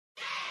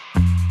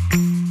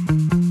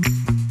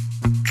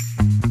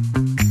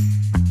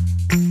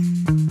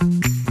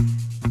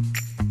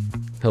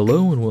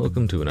Hello and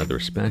welcome to another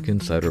SPAC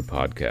Insider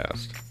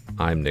podcast.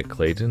 I'm Nick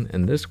Clayton,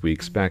 and this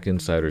week SPAC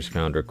Insider's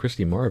founder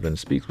Christy Marvin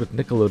speaks with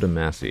Niccolo de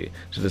Masi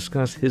to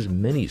discuss his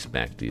many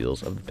SPAC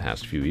deals of the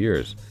past few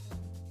years.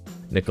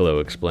 Niccolo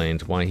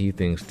explains why he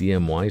thinks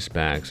DMY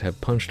SPACs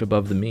have punched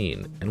above the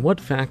mean and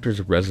what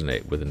factors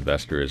resonate with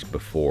investors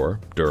before,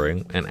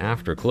 during, and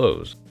after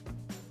close.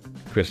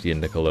 Christy and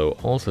Niccolo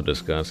also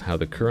discuss how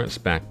the current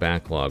SPAC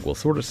backlog will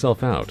sort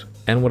itself out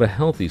and what a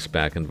healthy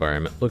SPAC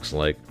environment looks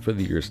like for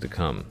the years to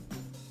come.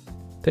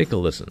 Take a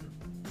listen.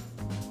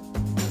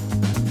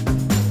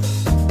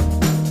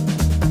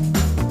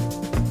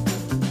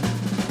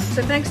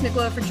 So thanks,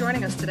 Niccolo, for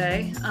joining us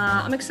today.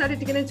 I'm excited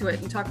to get into it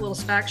and talk a little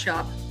SPAC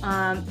shop.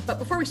 But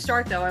before we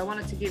start, though, I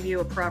wanted to give you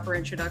a proper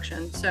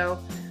introduction. So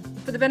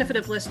for the benefit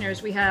of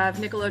listeners, we have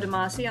Niccolo de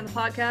Masi on the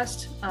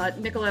podcast.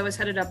 Niccolo has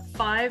headed up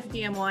 5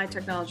 DMY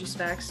technology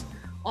SPACs,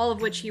 all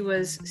of which he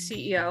was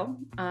CEO,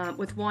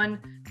 with one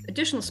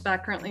additional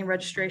SPAC currently in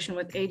registration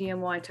with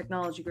ADMY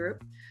Technology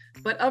Group.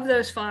 But of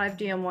those 5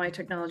 DMY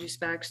technology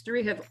SPACs,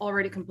 3 have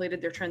already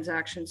completed their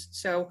transactions.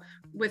 So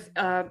with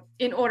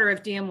in order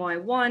of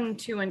DMY 1,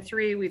 2, and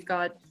 3, we've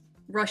got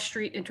Rush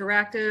Street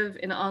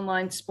Interactive, an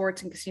online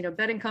sports and casino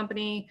betting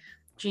company,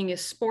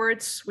 Genius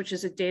Sports, which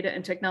is a data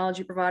and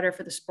technology provider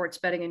for the sports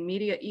betting and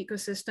media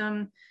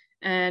ecosystem,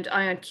 and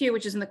IonQ,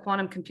 which is in the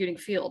quantum computing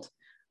field.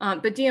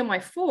 But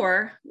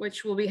DMY4,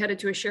 which will be headed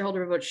to a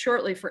shareholder vote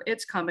shortly for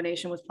its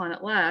combination with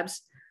Planet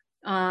Labs,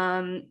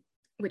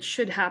 which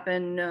should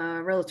happen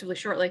relatively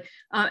shortly.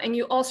 And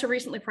you also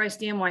recently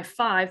priced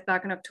DMY5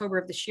 back in October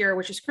of this year,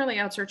 which is currently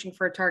out searching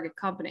for a target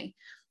company.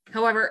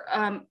 However,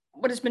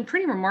 what has been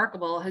pretty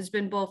remarkable has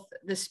been both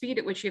the speed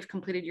at which you've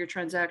completed your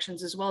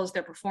transactions as well as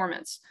their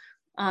performance.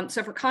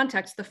 So for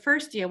context, the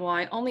first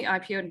DMY only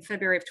IPO'd in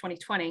February of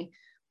 2020,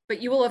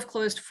 but you will have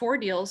closed 4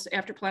 deals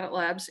after Planet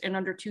Labs in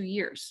under 2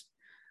 years,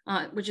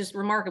 which is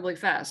remarkably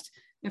fast.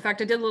 In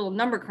fact, I did a little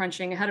number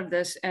crunching ahead of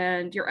this,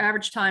 and your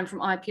average time from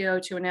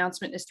IPO to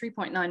announcement is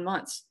 3.9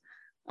 months.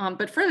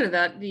 But further to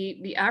that,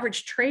 the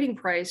average trading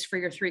price for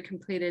your 3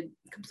 completed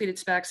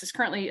SPACs is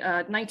currently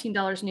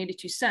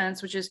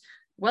 $19.82, which is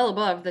well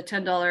above the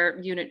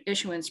 $10 unit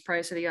issuance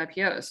price of the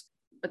IPOs.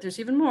 But there's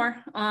even more.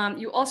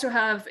 You also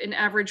have an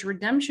average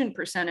redemption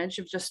percentage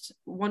of just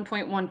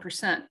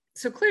 1.1%.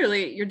 So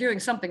clearly you're doing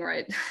something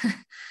right.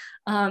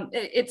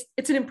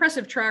 It's an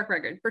impressive track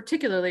record,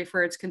 particularly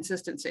for its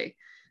consistency.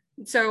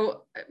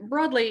 So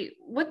broadly,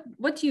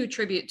 what do you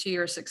attribute to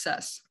your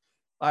success?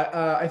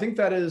 I think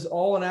that is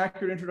all an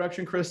accurate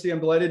introduction, Christy.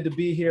 I'm delighted to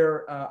be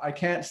here. I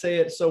can't say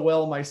it so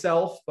well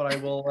myself, but I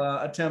will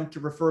attempt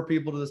to refer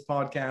people to this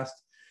podcast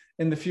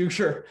in the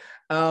future.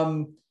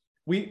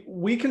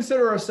 We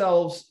consider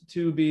ourselves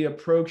to be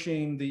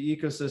approaching the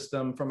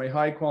ecosystem from a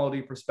high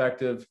quality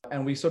perspective,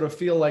 and we sort of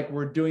feel like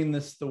we're doing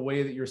this the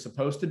way that you're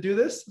supposed to do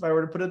this, if I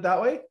were to put it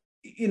that way.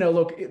 You know,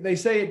 look, they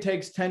say it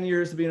takes 10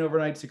 years to be an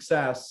overnight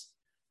success.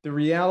 The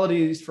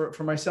reality is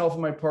for myself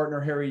and my partner,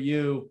 Harry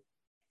Yu,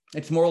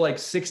 it's more like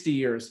 60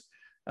 years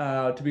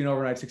to be an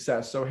overnight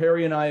success. So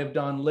Harry and I have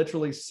done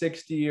literally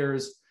 60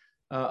 years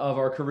of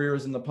our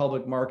careers in the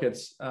public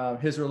markets.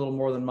 His are a little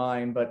more than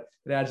mine, but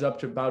it adds up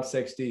to about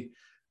 60.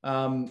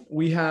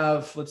 We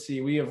have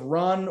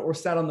run or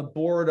sat on the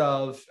board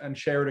of and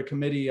chaired a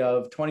committee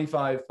of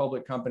 25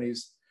 public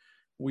companies.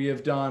 We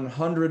have done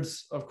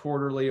hundreds of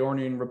quarterly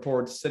earnings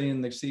reports sitting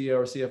in the CEO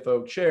or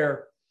CFO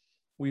chair.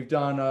 We've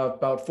done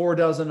about 4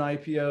 dozen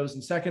IPOs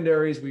and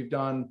secondaries. We've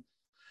done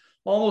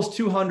almost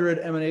 200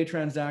 M&A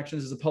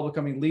transactions as a public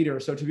company leader.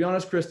 So to be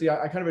honest, Christy,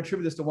 I kind of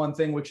attribute this to one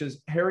thing, which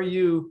is Harry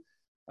Yu,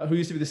 who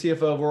used to be the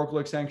CFO of Oracle,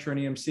 Accenture,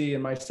 and EMC,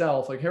 and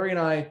myself. Like Harry and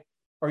I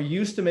are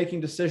used to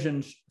making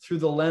decisions through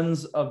the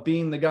lens of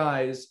being the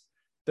guys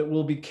that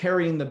will be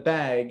carrying the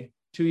bag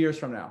 2 years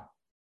from now.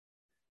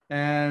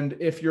 And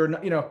if you're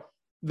not,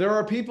 there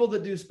are people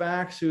that do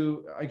SPACs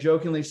who I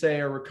jokingly say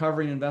are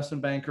recovering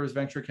investment bankers,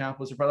 venture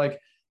capitalists, but like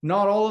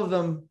not all of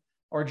them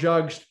are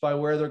judged by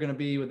where they're going to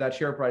be with that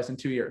share price in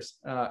 2 years.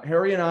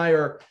 Harry and I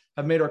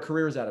have made our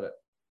careers out of it.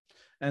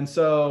 And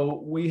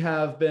so we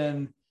have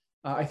been,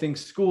 I think,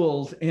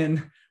 schooled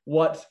in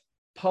what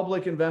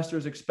public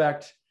investors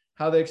expect,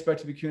 how they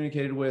expect to be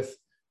communicated with,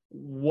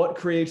 what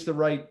creates the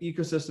right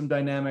ecosystem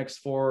dynamics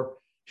for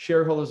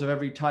shareholders of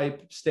every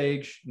type,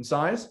 stage, and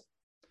size.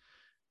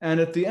 And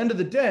at the end of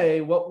the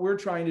day, what we're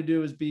trying to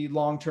do is be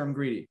long-term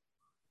greedy,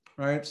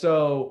 right?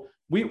 So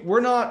we're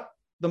not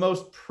the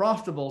most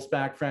profitable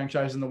SPAC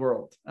franchise in the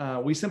world.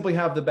 We simply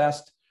have the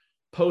best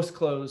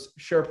post-close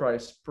share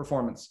price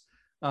performance.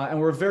 And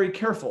we're very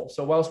careful.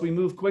 So whilst we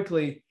move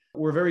quickly,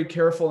 we're very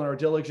careful in our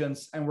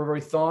diligence and we're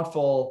very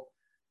thoughtful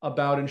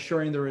about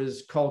ensuring there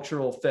is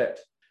cultural fit.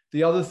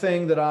 The other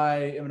thing that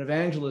I am an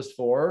evangelist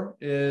for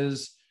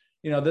is,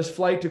 this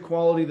flight to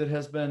quality that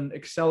has been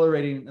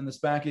accelerating in the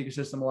SPAC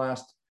ecosystem the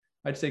last,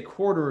 I'd say,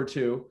 quarter or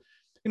two.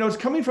 It's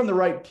coming from the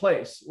right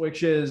place,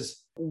 which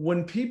is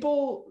when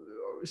people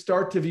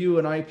start to view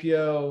an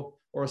IPO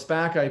or a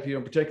SPAC IPO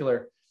in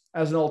particular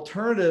as an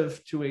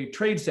alternative to a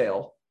trade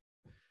sale,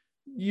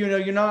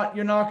 you're not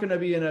going to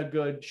be in a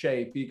good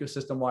shape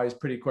ecosystem wise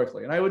pretty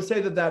quickly. And I would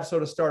say that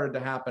sort of started to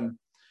happen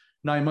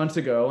 9 months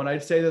ago. And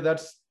I'd say that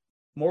that's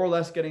more or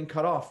less getting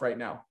cut off right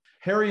now.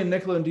 Harry and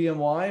Nicola and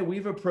DMY,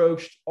 we've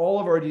approached all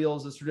of our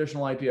deals as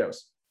traditional IPOs.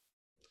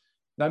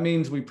 That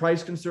means we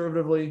price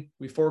conservatively,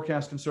 we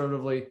forecast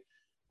conservatively.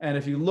 And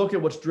if you look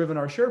at what's driven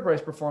our share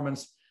price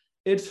performance,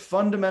 it's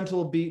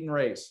fundamental beat and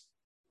raise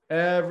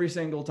every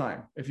single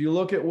time. If you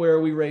look at where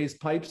we raise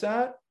pipes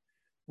at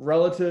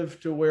relative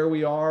to where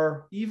we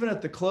are, even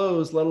at the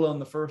close, let alone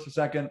the first or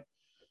second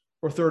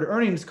or third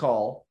earnings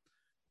call,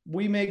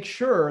 we make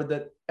sure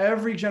that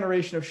every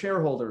generation of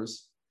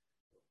shareholders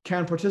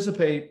can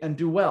participate and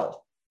do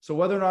well. So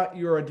whether or not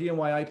you're a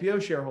DMY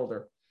IPO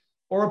shareholder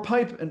or a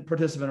PIPE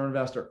participant or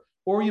investor,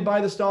 or you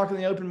buy the stock in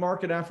the open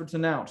market after it's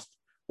announced,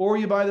 or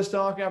you buy the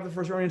stock after the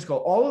first earnings call,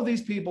 all of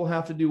these people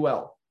have to do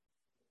well.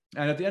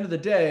 And at the end of the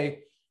day,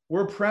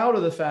 we're proud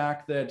of the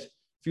fact that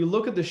if you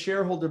look at the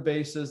shareholder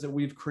bases that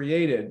we've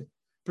created,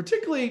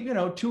 particularly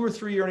 2 or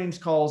 3 earnings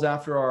calls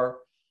after our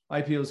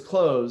IPOs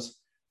close,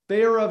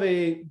 they are of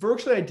a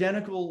virtually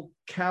identical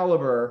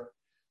caliber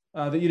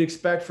that you'd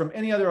expect from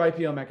any other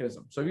IPO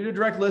mechanism. So if you do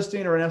direct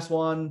listing or an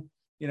S1,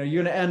 you're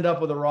going to end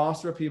up with a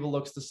roster of people that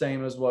looks the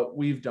same as what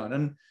we've done.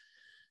 And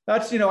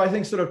that's, I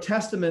think, sort of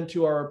testament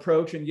to our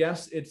approach. And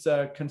yes, it's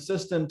a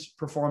consistent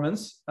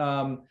performance.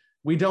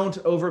 We don't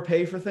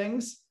overpay for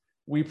things.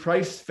 We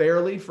price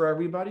fairly for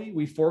everybody.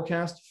 We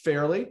forecast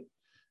fairly.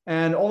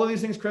 And all of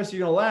these things, Chris,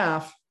 you're going to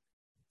laugh.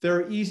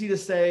 They're easy to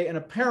say and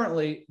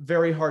apparently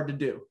very hard to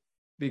do,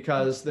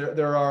 because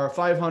there are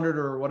 500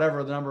 or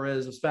whatever the number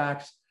is of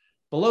SPACs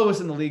below us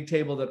in the league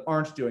table that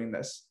aren't doing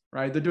this,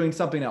 right? They're doing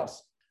something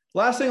else.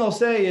 Last thing I'll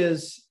say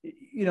is,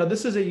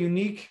 this is a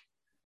unique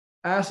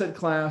asset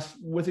class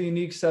with a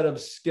unique set of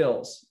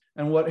skills.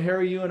 And what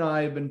Harry, you and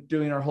I have been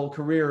doing our whole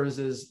careers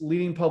is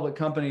leading public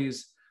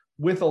companies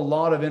with a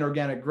lot of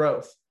inorganic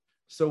growth.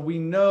 So we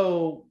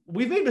know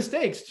we've made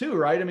mistakes too,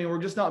 right? I mean,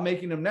 we're just not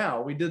making them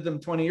now. We did them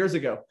 20 years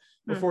ago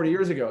or 40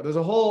 years ago. There's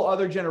a whole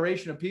other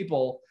generation of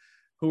people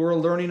who are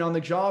learning on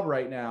the job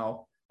right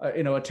now,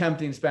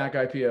 attempting SPAC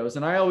IPOs.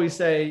 And I always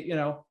say,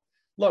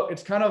 look,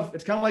 it's kind of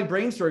like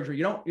brain surgery.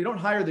 You don't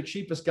hire the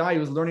cheapest guy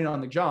who's learning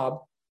on the job.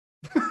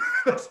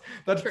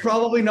 that's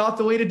probably not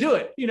the way to do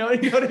it. You know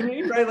what I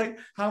mean? Right? Like,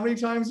 how many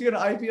times are you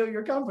going to IPO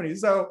your company?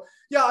 So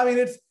yeah, I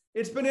mean,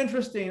 it's been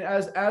interesting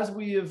as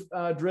we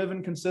have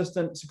driven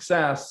consistent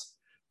success.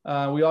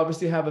 We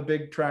obviously have a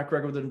big track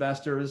record with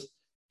investors.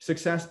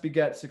 Success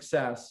begets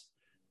success,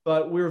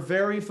 but we're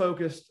very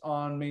focused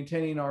on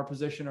maintaining our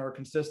position, our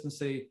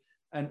consistency,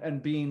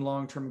 and being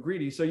long-term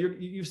greedy. So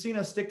you've seen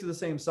us stick to the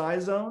same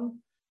size zone.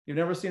 You've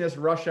never seen us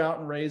rush out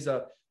and raise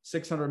a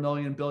 $600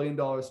 million, $1 billion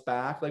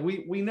SPAC. Like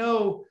we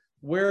know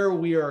where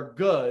we are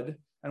good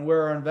and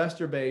where our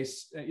investor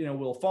base,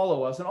 will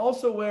follow us, and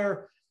also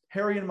where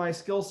Harry and my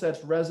skill sets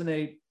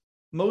resonate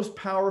most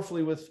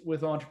powerfully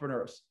with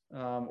entrepreneurs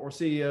or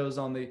CEOs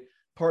on the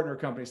partner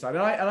company side.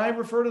 And I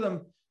refer to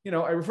them,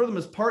 I refer them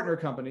as partner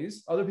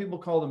companies. Other people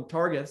call them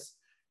targets.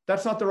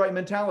 That's not the right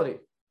mentality.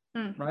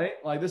 Right?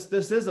 Like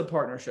this is a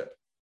partnership.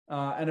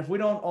 And if we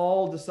don't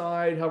all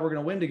decide how we're going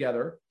to win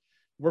together,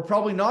 we're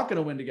probably not going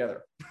to win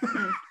together.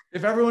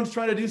 If everyone's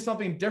trying to do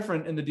something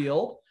different in the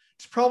deal,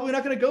 it's probably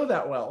not going to go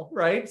that well.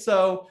 Right?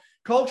 So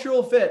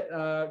cultural fit,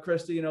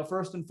 Christy,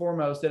 first and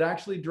foremost, it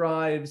actually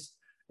drives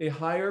a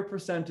higher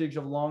percentage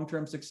of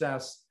long-term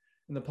success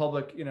in the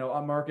public,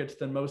 markets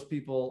than most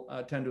people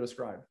tend to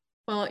ascribe.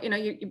 Well,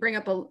 you bring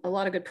up a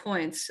lot of good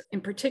points.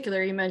 In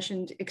particular, you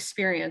mentioned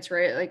experience,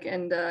 right? Like,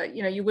 and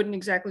you wouldn't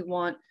exactly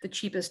want the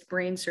cheapest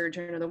brain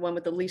surgeon or the one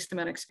with the least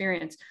amount of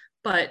experience.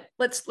 But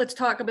let's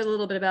talk a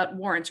little bit about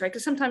warrants, right?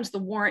 Because sometimes the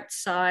warrant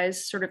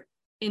size sort of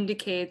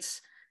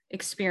indicates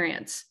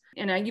experience.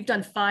 You've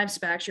done 5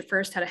 SPACs. Your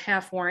first had a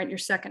half warrant. Your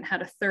second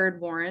had a third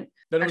warrant.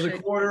 Then it was a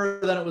quarter.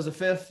 Then it was a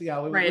fifth.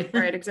 Yeah. Right.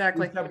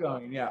 Exactly. We kept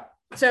going. Yeah.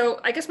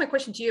 So I guess my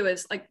question to you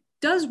is, like,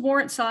 does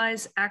warrant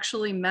size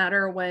actually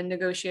matter when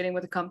negotiating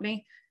with a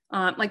company?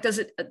 Does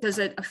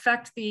it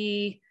affect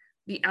the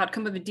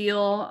outcome of a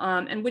deal?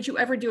 And would you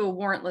ever do a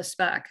warrantless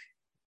SPAC?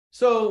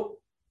 So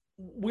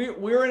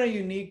we're in a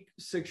unique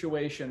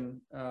situation,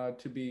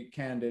 to be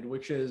candid,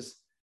 which is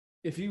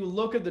if you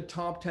look at the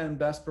top 10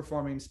 best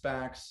performing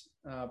SPACs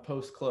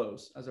post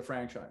close as a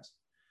franchise,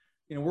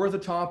 we're at the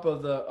top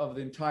of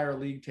the entire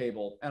league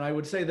table. And I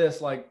would say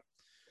this, like,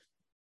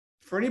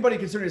 for anybody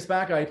considering a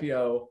SPAC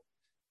IPO,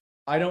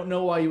 I don't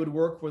know why you would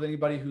work with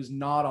anybody who's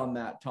not on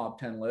that top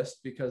 10 list,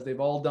 because they've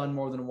all done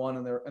more than one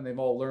and they've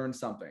all learned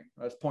something.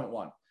 That's point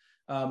one.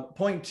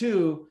 Point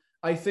two,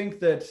 I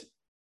think that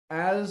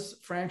as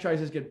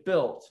franchises get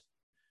built,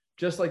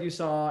 just like you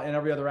saw in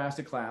every other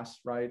asset class,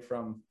 right?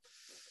 From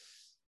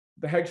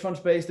the hedge fund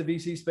space, the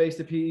VC space,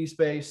 the PE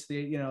space,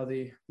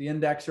 the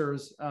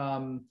indexers,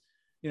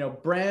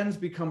 brands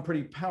become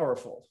pretty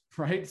powerful,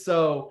 right?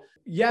 So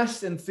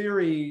yes, in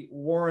theory,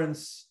 warrant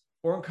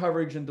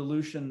coverage and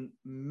dilution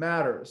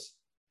matters,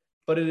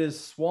 but it is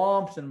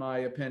swamped, in my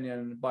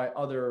opinion, by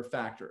other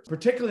factors,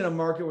 particularly in a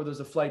market where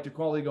there's a flight to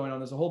quality going on.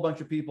 There's a whole bunch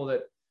of people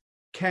that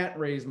can't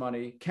raise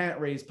money, can't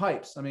raise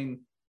pipes. I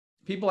mean,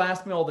 people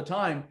ask me all the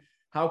time,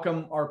 how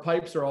come our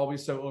pipes are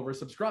always so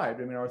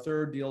oversubscribed? I mean, our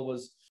third deal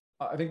was,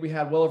 I think we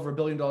had well over $1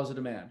 billion of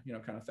demand,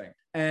 kind of thing.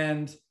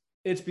 And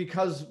it's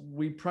because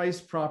we price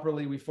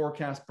properly, we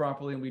forecast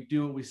properly, and we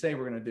do what we say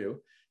we're going to do.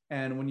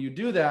 And when you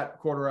do that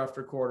quarter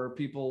after quarter,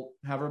 people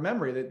have a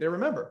memory that they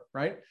remember,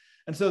 right?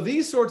 And so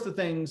these sorts of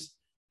things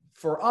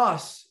for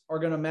us are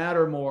going to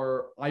matter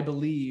more, I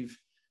believe,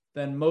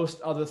 than most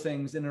other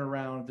things in and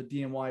around the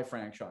DMY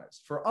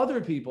franchise. For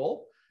other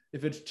people,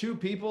 if it's two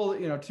people,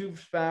 two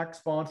SPAC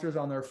sponsors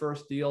on their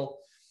first deal,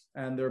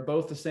 and they're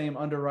both the same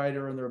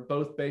underwriter and they're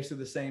both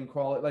basically the same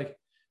quality, like,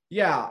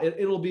 yeah,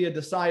 it'll be a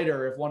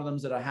decider if one of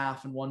them's at a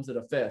half and one's at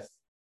a fifth,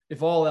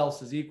 if all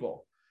else is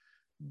equal.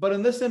 But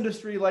in this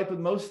industry, like with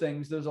most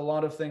things, there's a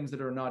lot of things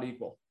that are not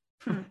equal,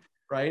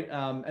 right?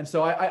 And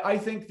so I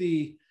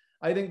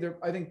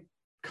think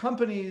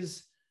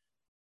companies,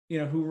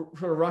 who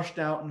rushed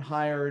out and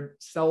hired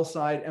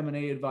sell-side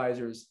M&A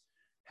advisors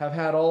have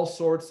had all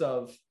sorts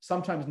of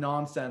sometimes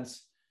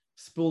nonsense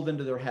spooled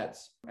into their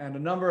heads. And a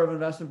number of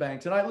investment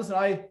banks, and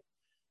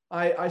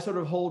I sort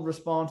of hold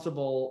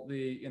responsible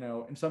the,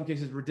 in some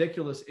cases,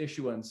 ridiculous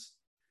issuance,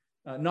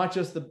 not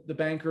just the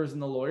bankers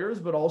and the lawyers,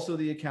 but also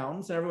the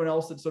accountants and everyone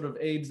else that sort of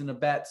aids and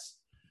abets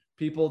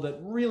people that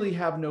really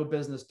have no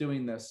business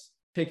doing this,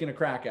 taking a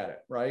crack at it,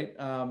 right?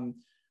 And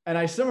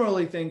I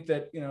similarly think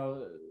that,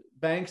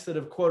 banks that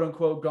have quote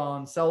unquote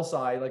gone sell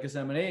side, like this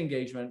M&A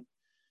engagement,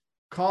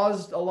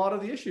 caused a lot of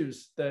the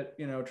issues that,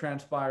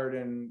 transpired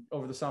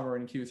over the summer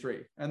in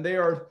Q3. And they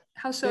are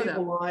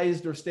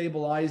stabilized or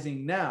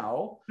stabilizing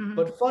now,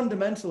 but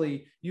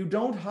fundamentally you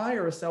don't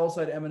hire a sell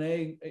side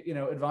M&A,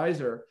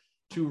 advisor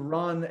to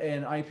run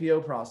an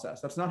IPO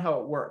process. That's not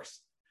how it works.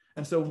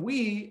 And so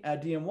we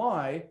at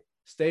DMY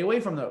stay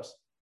away from those.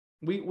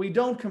 We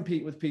don't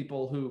compete with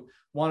people who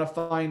want to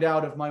find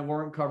out if my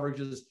warrant coverage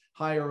is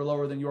higher or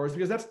lower than yours,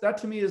 because that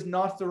to me is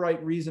not the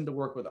right reason to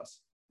work with us.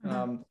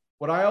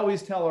 What I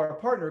always tell our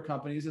partner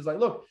companies is like,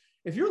 look,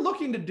 if you're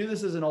looking to do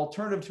this as an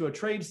alternative to a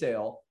trade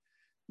sale,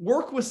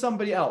 work with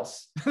somebody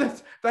else.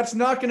 That's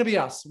not going to be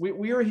us.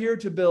 We are here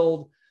to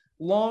build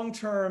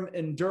long-term,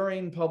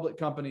 enduring public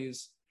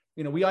companies.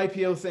 We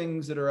IPO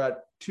things that are at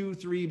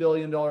 $2-3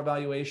 billion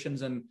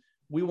valuations, and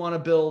we want to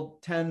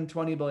build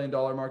 $10-20 billion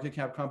market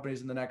cap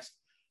companies in the next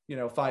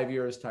 5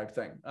 years type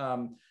thing.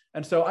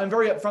 And so I'm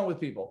very upfront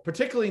with people,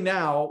 particularly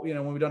now,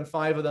 when we've done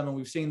 5 of them and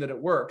we've seen that it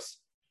works.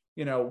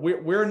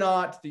 We're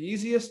not the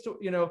easiest,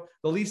 the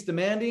least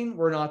demanding.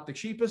 We're not the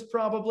cheapest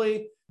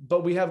probably,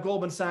 but we have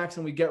Goldman Sachs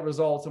and we get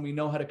results and we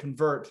know how to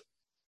convert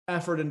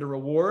effort into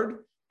reward.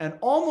 And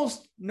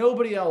almost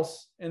nobody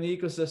else in the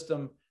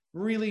ecosystem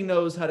really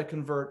knows how to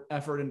convert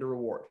effort into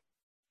reward.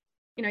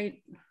 You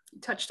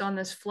touched on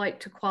this flight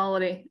to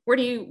quality. Where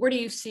do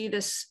you see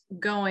this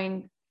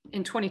going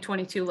in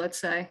 2022, let's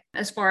say,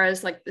 as far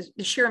as like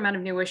the sheer amount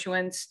of new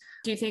issuance?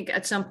 Do you think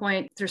at some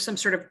point there's some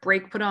sort of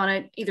brake put on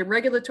it, either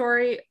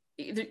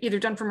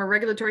done from a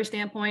regulatory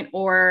standpoint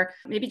or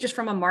maybe just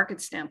from a market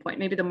standpoint?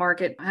 Maybe the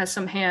market has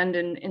some hand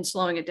in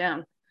slowing it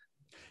down.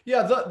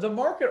 Yeah, the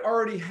market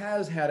already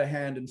has had a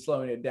hand in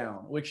slowing it down,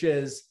 which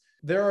is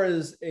there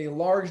is a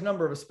large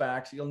number of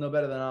SPACs. You'll know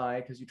better than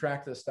I because you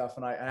track this stuff.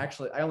 And I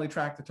only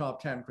track the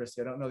top 10,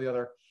 Christy. I don't know the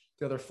other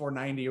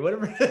 490 or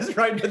whatever it is,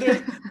 right? But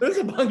there's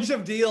a bunch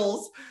of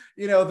deals,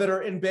 that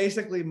are in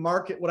basically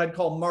what I'd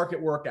call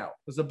market workout.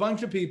 There's a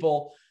bunch of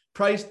people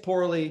priced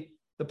poorly.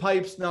 The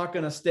pipe's not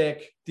going to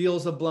stick.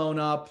 Deals have blown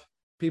up.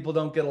 People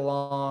don't get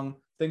along.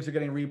 Things are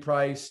getting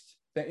repriced.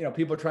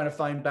 People are trying to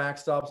find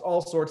backstops,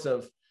 all sorts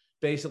of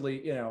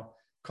basically,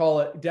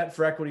 call it debt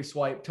for equity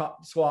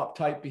swap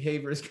type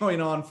behavior is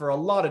going on for a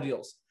lot of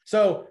deals.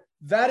 So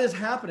that is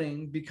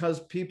happening because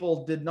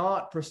people did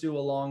not pursue a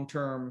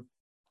long-term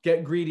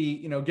get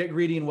greedy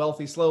and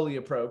wealthy slowly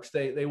approach.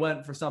 They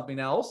went for something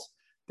else.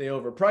 They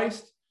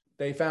overpriced.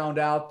 They found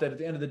out that at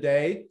the end of the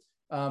day,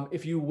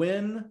 if you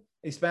win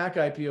a SPAC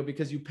IPO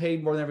because you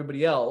paid more than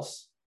everybody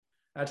else,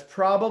 that's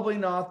probably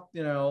not,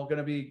 going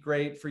to be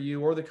great for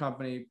you or the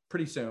company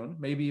pretty soon,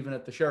 maybe even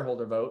at the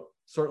shareholder vote,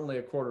 certainly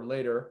a quarter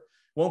later.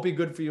 Won't be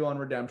good for you on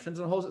redemptions.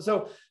 And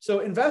so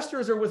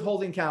investors are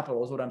withholding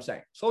capital is what I'm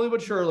saying. Slowly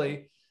but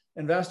surely,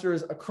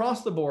 investors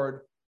across the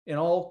board in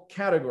all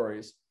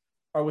categories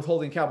are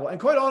withholding capital. And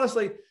quite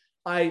honestly,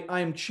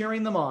 I'm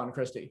cheering them on,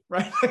 Christy,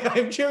 right?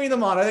 I'm cheering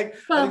them on. I think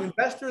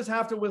investors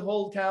have to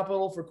withhold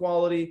capital for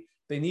quality.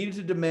 They needed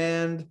to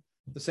demand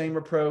the same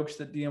approach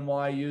that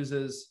DMY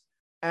uses.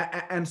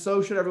 And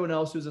so should everyone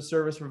else who's a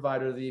service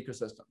provider to the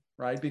ecosystem,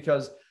 right?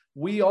 Because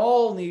we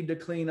all need to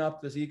clean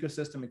up this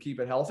ecosystem and keep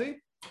it healthy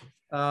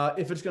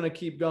if it's going to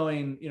keep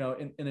going,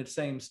 in its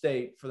same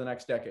state for the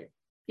next decade.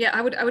 Yeah,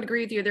 I would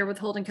agree with you. They're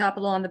withholding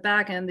capital on the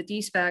back end, the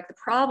de-SPAC. The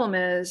problem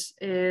is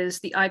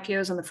the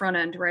IPOs on the front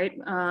end, right?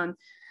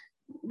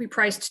 We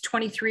priced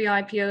 23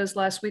 IPOs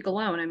last week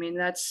alone. I mean,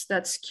 that's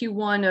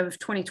Q1 of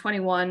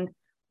 2021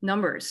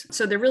 numbers.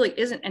 So there really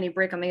isn't any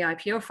break on the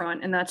IPO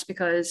front, and that's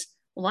because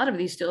a lot of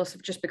these deals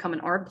have just become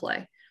an arb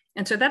play.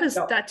 And so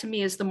that to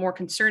me is the more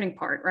concerning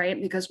part, right?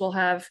 Because we'll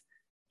have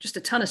just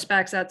a ton of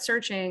SPACs out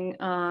searching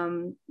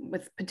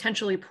with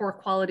potentially poor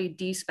quality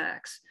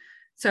D-SPACs.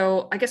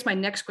 So I guess my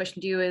next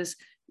question to you is,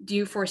 do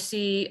you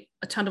foresee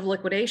a ton of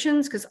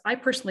liquidations? Because I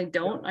personally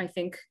don't. I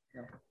think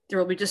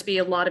there will just be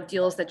a lot of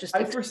deals that just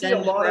I foresee a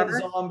lot of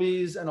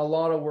zombies and a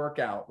lot of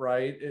workout,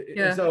 right?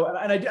 And so,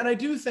 and I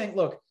do think,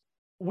 look,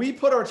 we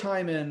put our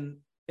time in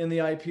the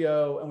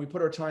IPO, and we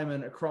put our time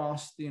in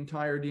across the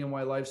entire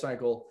DMY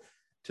lifecycle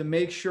to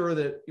make sure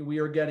that we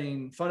are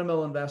getting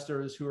fundamental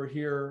investors who are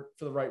here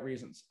for the right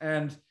reasons.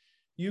 And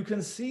you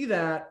can see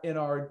that in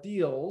our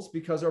deals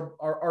because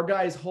our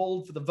guys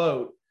hold for the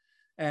vote,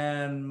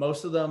 and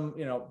most of them,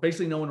 you know,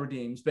 basically no one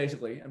redeems,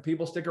 basically, and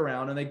people stick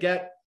around, and they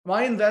get,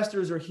 my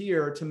investors are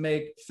here to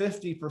make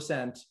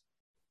 50%,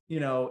 you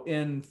know,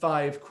 in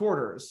 5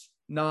 quarters,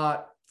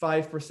 not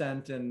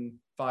 5% in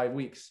 5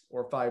 weeks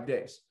or 5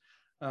 days.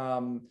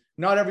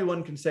 Not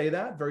everyone can say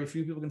that. Very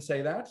few people can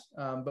say that,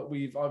 but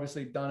we've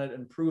obviously done it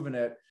and proven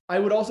it. I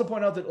would also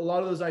point out that a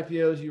lot of those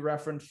IPOs you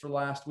referenced for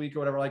last week or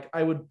whatever, like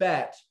I would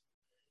bet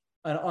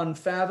an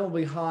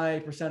unfathomably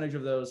high percentage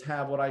of those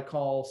have what I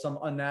call some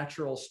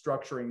unnatural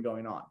structuring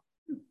going on.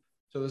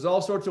 So there's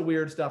all sorts of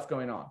weird stuff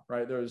going on,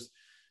 right? There's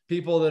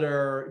people that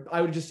are,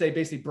 I would just say,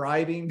 basically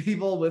bribing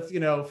people with, you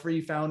know, free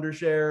founder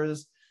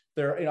shares.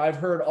 There, you know, I've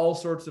heard all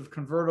sorts of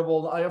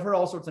convertible. I've heard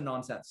all sorts of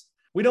nonsense.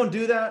 We don't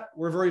do that.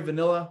 We're very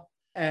vanilla.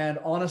 And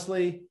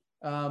honestly,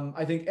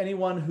 I think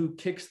anyone who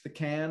kicks the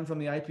can from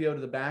the IPO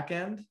to the back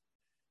end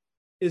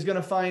is going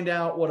to find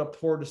out what a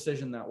poor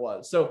decision that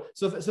was. So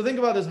think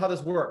about this, how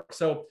this works.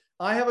 So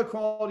I have a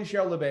quality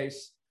shareholder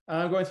base,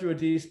 and I'm going through a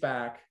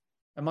D-SPAC,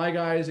 and my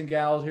guys and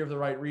gals here for the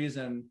right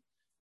reason.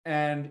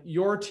 And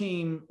your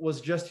team was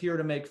just here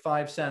to make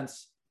 5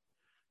 cents,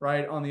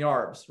 right, on the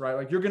ARBs, right?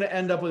 Like you're going to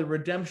end up with a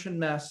redemption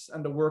mess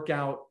and to work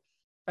out,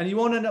 and you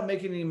won't end up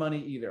making any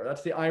money either.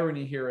 That's the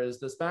irony here, is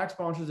the SPAC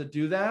sponsors that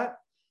do that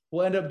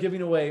will end up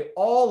giving away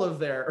all of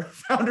their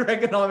founder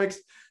economics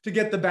to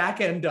get the back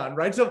end done,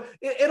 right? So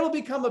it'll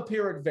become a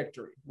Pyrrhic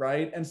victory,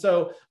 right? And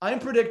so I'm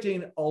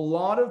predicting a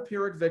lot of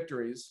Pyrrhic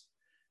victories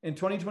in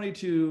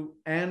 2022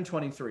 and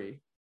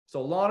 23. So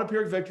a lot of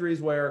Pyrrhic victories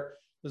where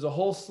there's a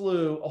whole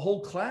slew, a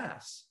whole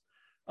class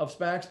of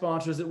SPAC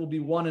sponsors that will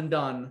be one and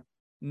done,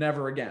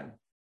 never again,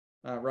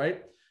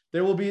 right?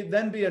 There will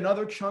then be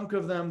another chunk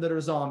of them that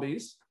are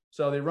zombies.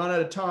 So they run out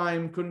of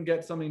time, couldn't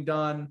get something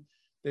done.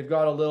 They've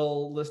got a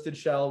little listed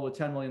shell with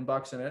 10 million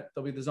bucks in it.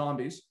 They'll be the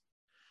zombies.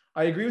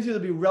 I agree with you.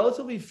 There'll be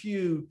relatively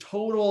few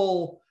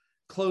total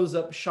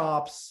close-up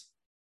shops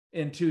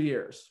in 2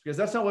 years, because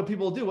that's not what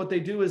people do. What they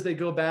do is they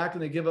go back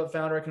and they give up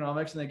founder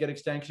economics and they get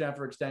extension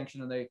after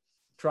extension, and they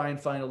try and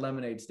find a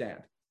lemonade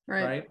stand.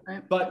 Right.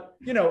 But,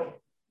 you know,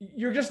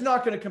 you're just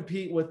not going to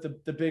compete with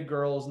the big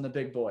girls and the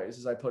big boys,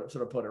 as I sort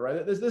of put it,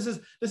 right? This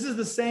is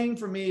the same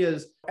for me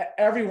as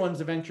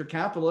everyone's a venture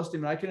capitalist. I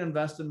mean, I can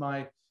invest in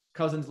my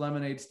cousin's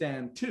lemonade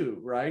stand too,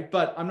 right?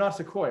 But I'm not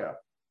Sequoia,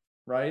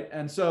 right?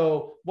 And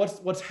so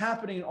what's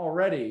happening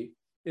already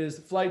is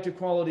flight to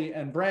quality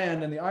and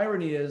brand. And the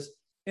irony is,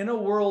 in a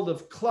world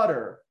of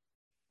clutter,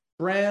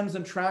 brands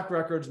and track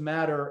records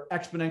matter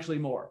exponentially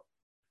more.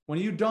 When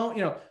you don't,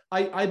 you know,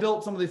 I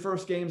built some of the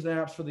first games and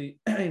apps for the,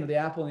 you know, the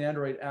Apple and the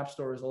Android app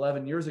stores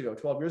 12 years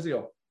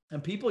ago.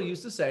 And people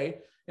used to say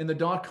in the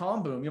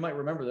 .com boom, you might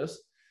remember this,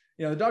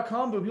 you know, the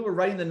 .com boom, people were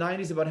writing in the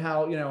 90s about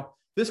how, you know,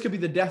 this could be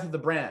the death of the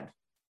brand.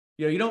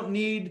 You know, you don't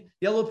need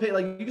yellow paint.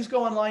 Like you just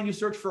go online, you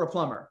search for a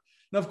plumber.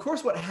 Now, of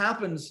course, what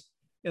happens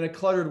in a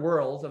cluttered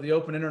world of the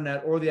open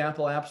internet or the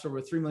Apple App Store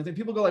with 3 million things,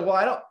 people go like,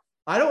 well,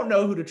 I don't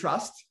know who to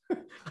trust.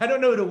 I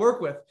don't know who to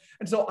work with.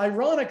 And so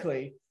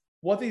ironically,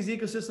 what these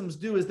ecosystems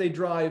do is they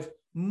drive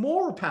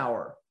more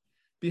power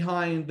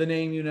behind the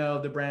name, you know,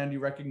 the brand you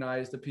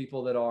recognize, the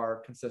people that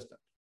are consistent,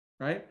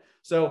 right?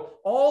 So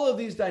all of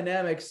these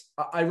dynamics,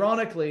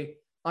 ironically,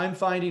 I'm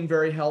finding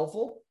very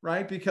helpful,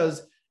 right?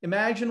 Because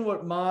imagine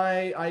what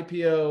my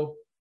IPO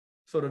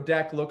sort of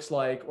deck looks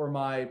like, or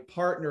my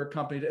partner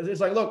company.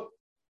 It's like, look,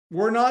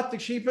 we're not the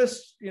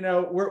cheapest, you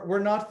know, we're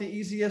not the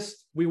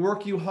easiest. We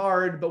work you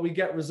hard, but we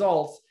get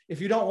results.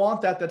 If you don't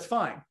want that, that's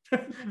fine,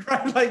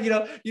 right? Like, you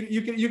know,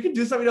 you can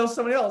do something else,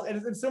 somebody else.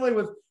 And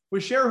similarly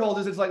with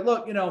shareholders, it's like,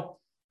 look, you know,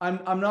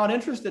 I'm not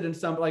interested in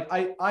some, like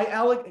I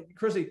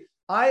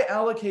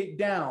allocate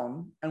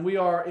down, and we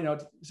are, you know,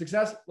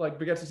 success, like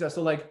beget success.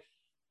 So like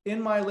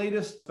in my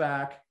latest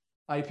SPAC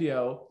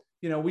IPO,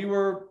 you know, we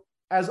were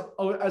as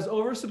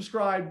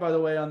oversubscribed, by the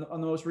way, on the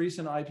most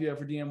recent IPO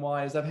for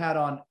DMY as I've had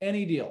on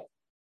any deal,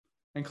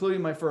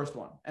 including my first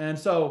one. And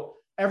so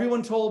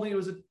everyone told me it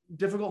was a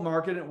difficult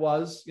market. It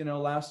was, you know,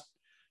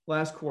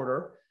 last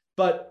quarter,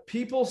 but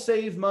people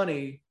save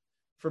money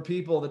for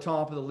people at the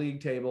top of the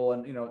league table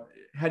and, you know,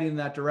 heading in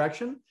that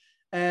direction.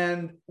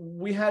 And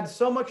we had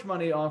so much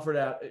money offered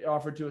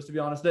to us, to be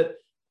honest, that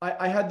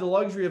I had the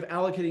luxury of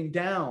allocating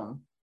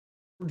down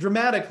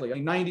dramatically, I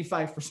mean,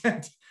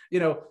 95%, you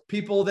know,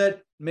 people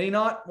that may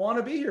not want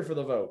to be here for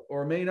the vote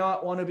or may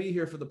not want to be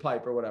here for the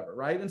pipe or whatever,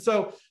 right? And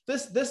so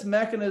this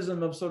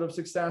mechanism of sort of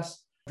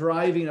success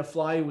driving a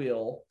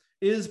flywheel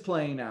is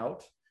playing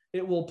out.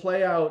 it will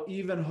play out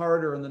even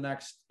harder in the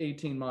next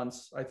 18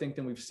 months, I think,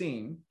 than we've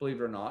seen, believe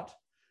it or not.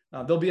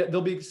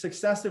 There'll be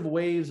successive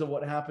waves of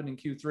what happened in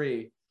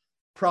Q3,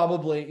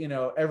 probably,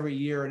 every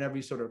year and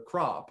every sort of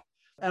crop.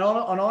 And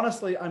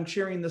honestly, I'm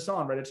cheering this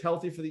on, right? It's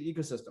healthy for the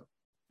ecosystem.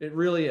 It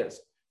really is.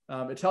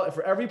 It's healthy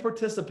for every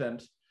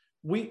participant.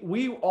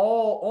 We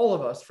all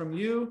of us, from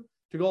you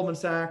to Goldman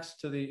Sachs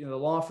to the the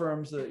law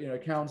firms, the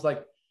accountants,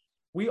 like,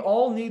 we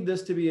all need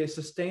this to be a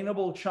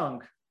sustainable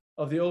chunk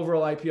of the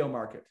overall IPO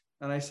market.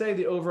 And I say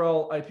the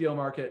overall IPO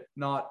market,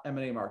 not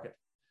M&A market.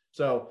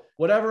 So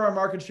whatever our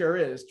market share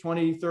is,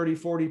 20, 30,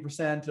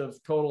 40% of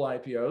total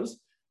IPOs,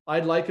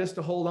 I'd like us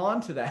to hold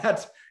on to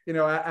that,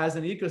 as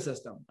an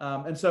ecosystem.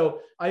 And so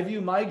I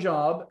view my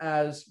job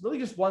as really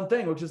just one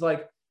thing, which is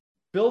like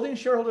building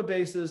shareholder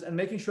bases and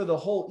making sure the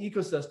whole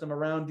ecosystem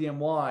around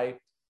DMY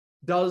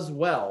does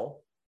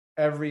well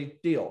every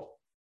deal.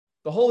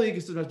 The whole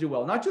ecosystem has to do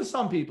well, not just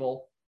some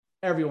people,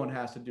 everyone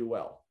has to do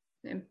well.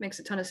 It makes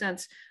a ton of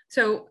sense.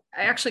 So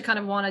I actually kind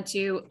of wanted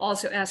to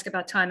also ask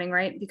about timing,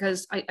 right?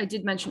 Because I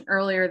did mention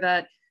earlier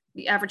that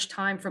the average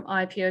time from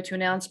IPO to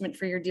announcement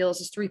for your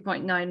deals is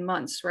 3.9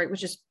 months, right?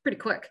 Which is pretty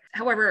quick.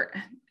 However,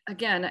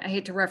 again, I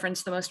hate to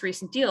reference the most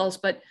recent deals,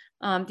 but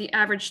the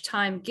average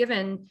time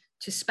given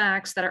to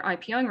SPACs that are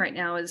IPOing right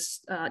now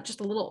is just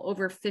a little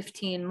over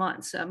 15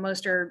 months.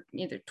 Most are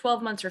either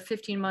 12 months or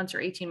 15 months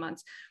or 18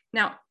 months.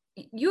 Now,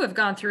 you have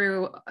gone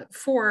through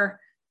 4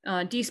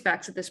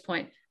 de-SPACs at this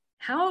point.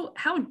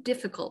 How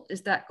difficult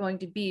is that going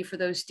to be for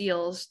those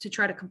deals to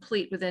try to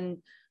complete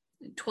within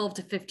 12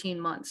 to 15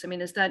 months? I mean,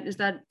 is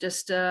that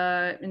just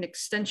an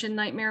extension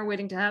nightmare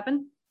waiting to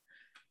happen?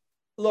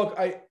 Look,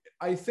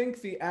 I think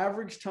the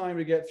average time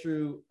to get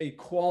through a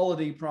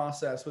quality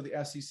process with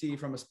the SEC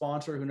from a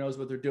sponsor who knows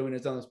what they're doing,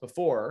 has done this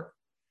before,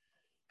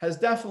 has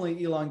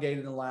definitely elongated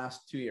in the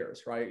last 2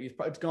 years, right?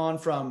 It's gone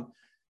from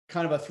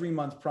kind of a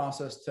 3-month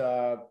process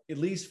to at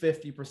least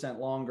 50%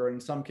 longer,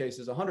 in some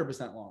cases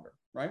 100% longer,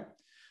 right?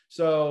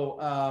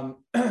 So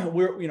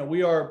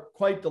we are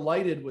quite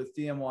delighted with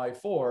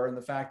DMY4 and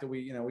the fact that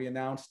we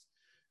announced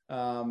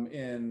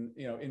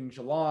in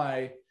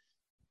July,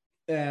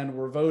 and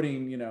we're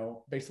voting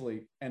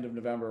basically end of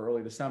November,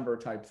 early December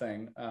type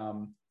thing.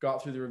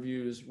 Got through the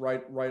reviews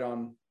right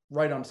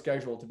on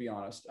schedule, to be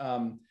honest.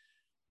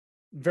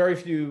 Very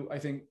few, I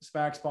think,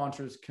 SPAC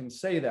sponsors can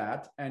say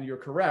that, and you're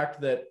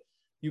correct that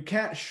you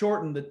can't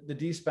shorten the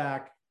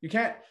de-SPAC.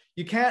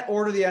 You can't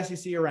order the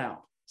SEC around.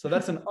 So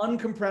that's an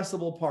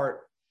uncompressible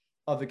part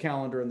of the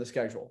calendar and the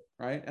schedule,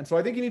 right? And so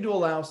I think you need to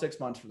allow 6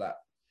 months for that.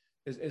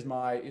 Is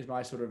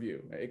my sort of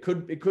view. It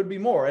could be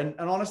more. And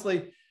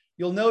honestly,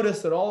 you'll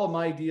notice that all of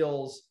my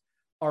deals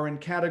are in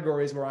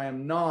categories where I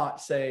am not,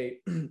 say,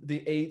 the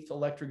 8th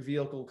electric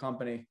vehicle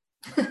company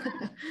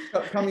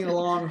coming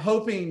along,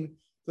 hoping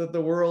that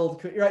the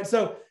world could, right?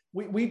 So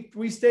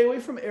we stay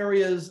away from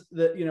areas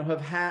that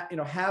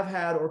have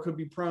had or could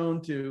be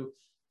prone to,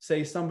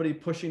 say, somebody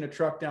pushing a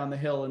truck down the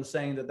hill and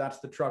saying that that's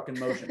the truck in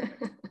motion,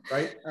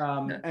 right?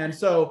 And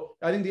so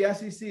I think the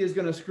SEC is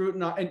going to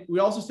scrutinize, and we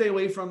also stay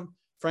away from,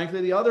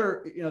 frankly, the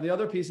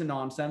other piece of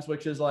nonsense,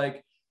 which is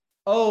like,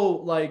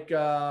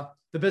 the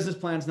business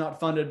plan's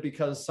not funded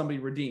because somebody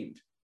redeemed,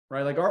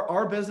 right? Like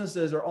our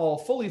businesses are all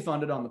fully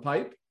funded on the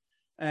pipe,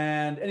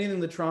 and anything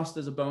in the trust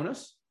is a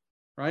bonus,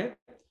 right?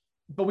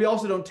 But we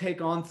also don't take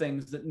on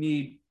things that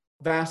need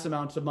vast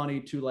amounts of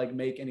money to like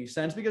make any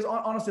sense, because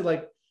honestly,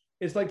 like,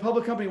 it's like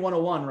public company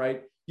 101,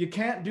 right? You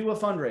can't do a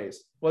fundraise,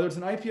 whether it's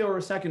an IPO or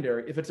a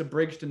secondary, if it's a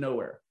bridge to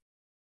nowhere.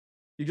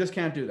 You just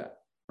can't do that,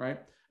 right?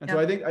 And so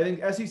I think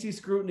SEC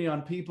scrutiny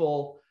on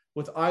people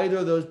with either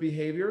of those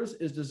behaviors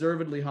is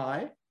deservedly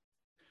high,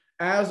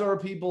 as are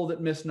people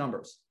that miss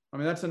numbers. I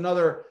mean, that's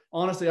another,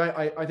 honestly,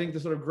 I think the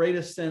sort of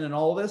greatest sin in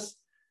all of this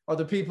are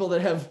the people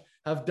that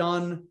have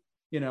done,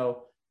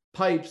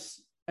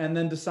 pipes and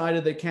then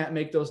decided they can't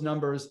make those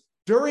numbers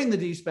during the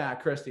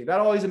de-SPAC, Christy. That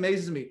always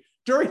amazes me.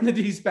 During the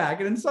de-SPAC.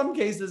 And in some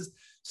cases,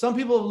 some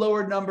people have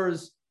lowered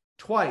numbers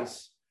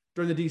twice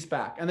during the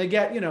de-SPAC, and they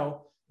get,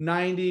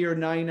 90 or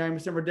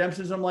 99%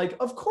 redemptions. I'm like,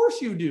 of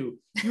course you do.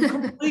 You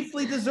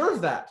completely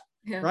deserve that,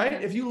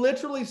 right? If you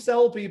literally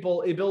sell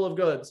people a bill of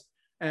goods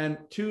and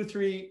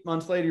 2-3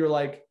 months later, you're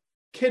like,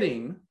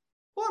 kidding.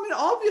 Well, I mean,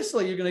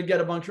 obviously you're going to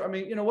get a bunch of,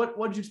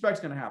 what did you expect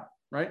is going to happen,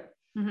 right?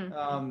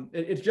 Mm-hmm.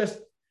 It's just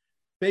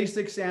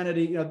basic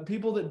sanity.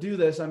 People that do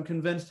this, I'm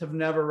convinced, have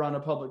never run a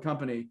public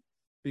company,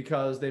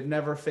 because they've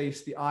never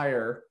faced the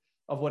ire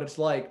of what it's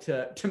like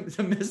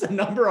to miss a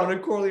number on a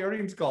quarterly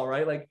earnings call,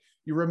 right? Like,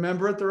 you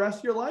remember it the rest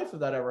of your life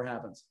if that ever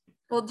happens.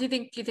 Well, do you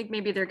think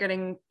maybe they're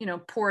getting,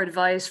 poor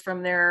advice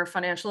from their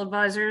financial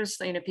advisors,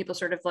 people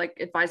sort of like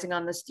advising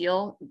on this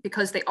deal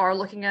because they are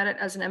looking at it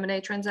as an M&A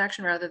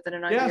transaction rather than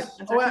an IPO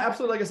transaction? Oh,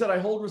 absolutely. Like I said, I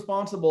hold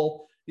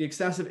responsible the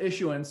excessive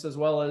issuance, as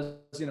well as,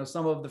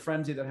 some of the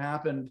frenzy that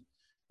happened,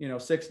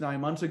 6-9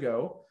 months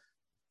ago.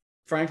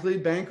 Frankly,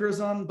 bankers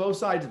on both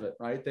sides of it,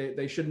 right?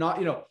 They should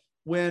not,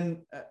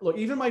 look,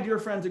 even my dear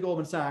friends at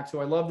Goldman Sachs, who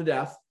I love to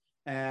death,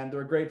 and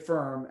they're a great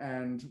firm,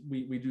 and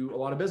we do a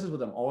lot of business with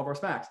them, all of our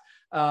SPACs.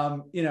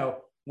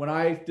 When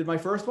I did my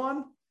first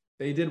one,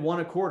 they did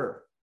one a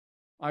quarter,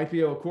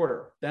 IPO a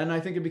quarter. Then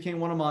I think it became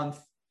one a month.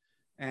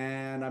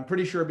 And I'm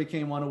pretty sure it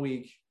became one a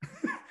week.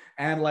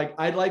 And like,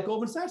 I'd like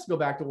Goldman Sachs to go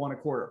back to one a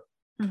quarter,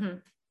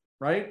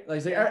 right?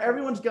 Like say,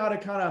 everyone's got to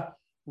kind of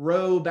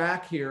row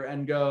back here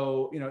and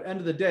go, you know, end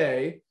of the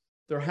day,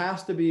 there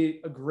has to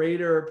be a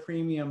greater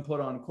premium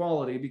put on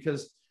quality,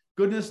 because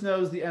goodness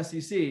knows the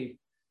SEC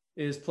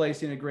is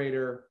placing a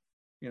greater,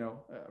 you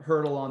know,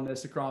 hurdle on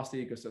this across the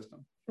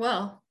ecosystem.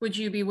 Well, would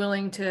you be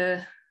willing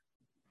to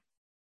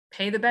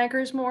pay the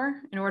bankers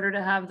more in order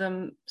to have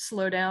them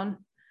slow down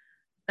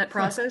that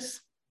process?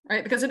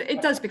 Right, because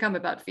it does become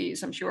about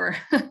fees, I'm sure.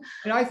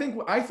 And I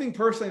think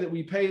personally that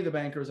we pay the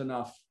bankers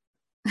enough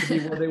to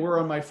be where they were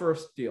on my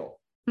first deal,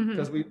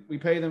 because we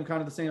pay them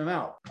kind of the same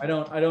amount. I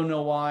don't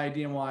know why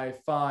DMY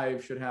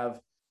 5 should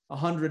have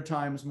 100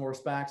 times more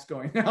SPACs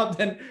going out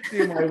than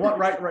DMY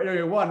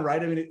 1,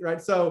 right? I mean,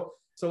 right. So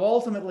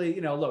ultimately,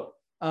 you know, look,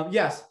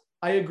 yes,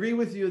 I agree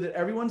with you that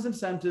everyone's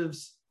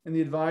incentives in the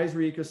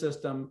advisory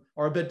ecosystem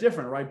are a bit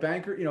different, right?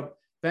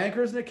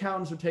 Bankers and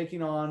accountants are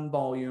taking on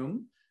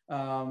volume.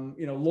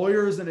 You know,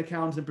 lawyers and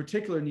accountants in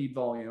particular need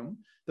volume.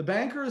 The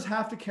bankers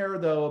have to care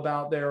though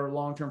about their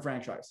long-term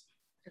franchise,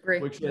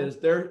 which is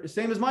their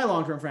same as my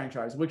long-term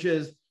franchise, which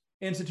is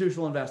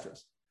institutional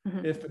investors.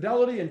 If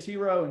Fidelity and T.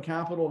 Rowe and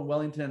Capital and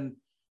Wellington,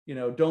 you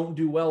know, don't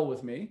do well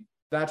with me,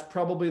 that's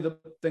probably the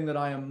thing that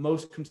I am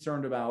most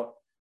concerned about,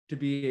 to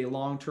be a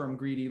long-term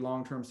greedy,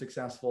 long-term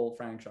successful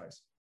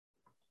franchise.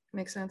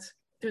 Makes sense.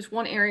 There's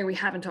one area we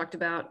haven't talked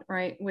about,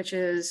 right, which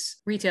is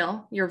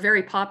retail. You're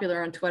very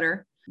popular on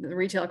Twitter. The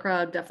retail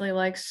crowd definitely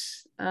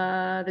likes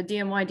the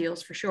DMY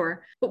deals for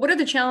sure. But what are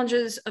the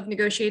challenges of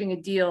negotiating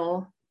a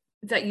deal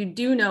that you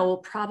do know will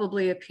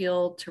probably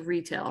appeal to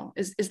retail?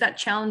 Is that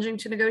challenging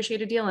to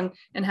negotiate a deal?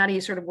 And how do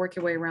you sort of work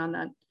your way around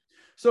that?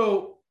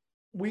 So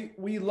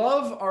we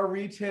love our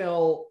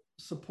retail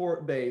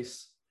support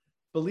base.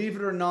 Believe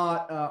it or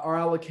not, our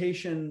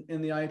allocation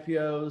in the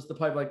IPOs, the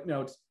pipe, like, you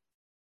know, it's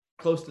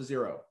close to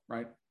zero,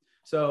 right?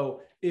 So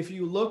if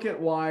you look at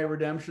why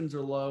redemptions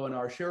are low in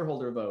our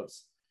shareholder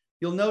votes,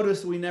 you'll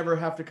notice we never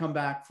have to come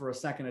back for a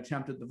second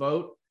attempt at the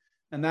vote.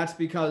 And that's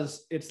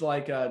because it's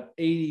like a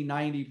 80,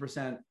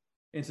 90%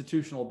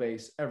 institutional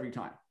base every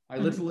time. I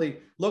literally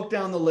look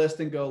down the list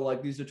and go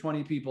like, these are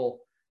 20 people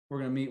we're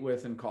going to meet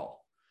with and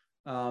call.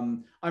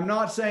 I'm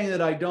not saying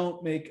that I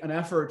don't make an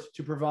effort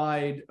to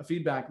provide a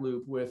feedback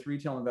loop with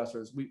retail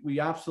investors. We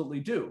absolutely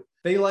do.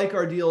 They like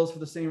our deals for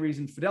the same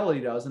reason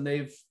Fidelity does. And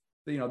they've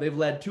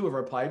led 2 of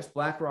our pipes.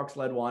 BlackRock's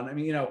led 1. I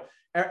mean, you know,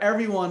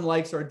 everyone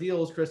likes our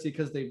deals, Christy,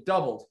 because they've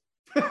doubled.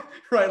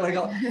 Right, like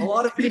a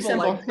lot of people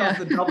like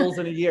the doubles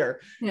in a year,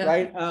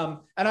 right?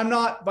 And I'm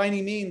not by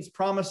any means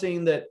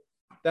promising that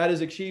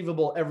is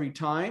achievable every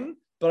time,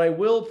 but I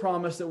will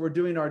promise that we're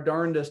doing our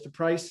darndest to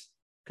price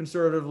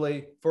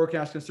conservatively,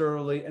 forecast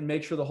conservatively, and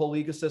make sure the whole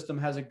ecosystem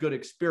has a good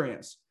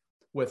experience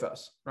with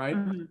us, right?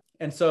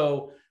 And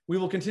so we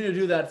will continue to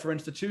do that for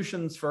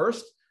institutions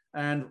first,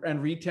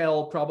 and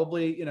retail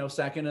probably, you know,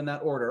 second in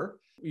that order.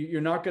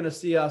 You're not going to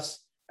see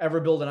us ever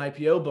build an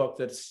IPO book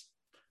that's,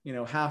 you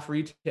know, half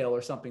retail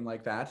or something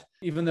like that,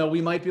 even though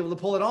we might be able to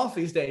pull it off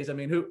these days. I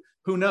mean,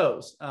 who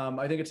knows?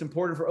 I think it's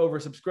important for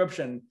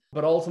oversubscription,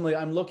 but ultimately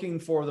I'm looking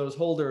for those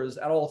holders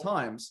at all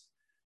times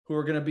who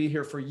are going to be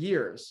here for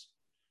years,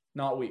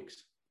 not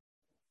weeks.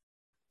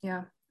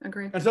 Yeah,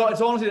 agree. And so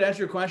it's honestly, to answer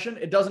your question,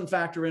 it doesn't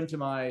factor into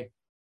my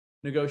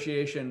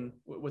negotiation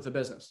with the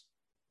business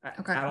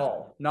at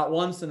all. Not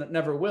once, and it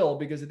never will,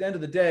 because at the end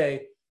of the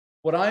day,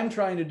 what I'm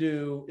trying to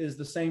do is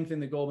the same thing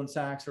that Goldman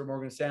Sachs or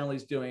Morgan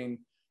Stanley's doing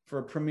for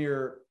a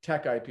premier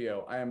tech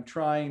IPO. I am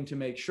trying to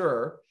make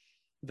sure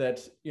that,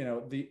 you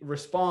know, the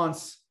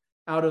response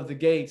out of the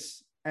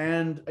gates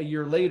and a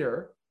year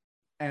later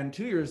and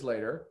 2 years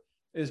later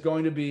is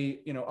going to be,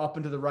 you know, up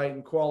and to the right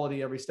in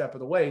quality every step of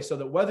the way, so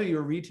that whether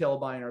you're retail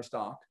buying our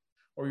stock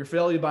or you're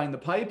Fidelity buying the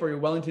pipe or you're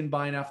Wellington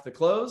buying after the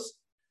close,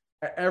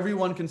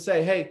 everyone can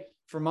say, hey,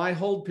 for my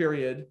hold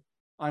period,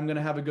 I'm going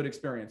to have a good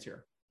experience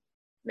here.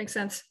 Makes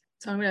sense.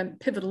 So I'm going to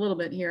pivot a little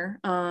bit here.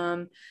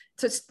 So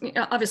it's,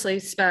 obviously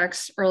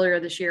SPACs earlier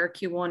this year,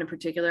 Q1 in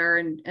particular,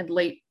 and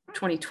late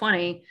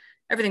 2020,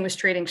 everything was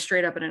trading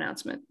straight up an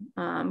announcement,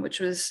 which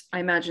was, I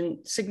imagine,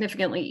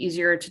 significantly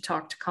easier to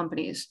talk to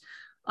companies.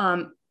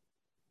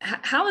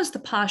 How is the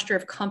posture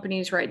of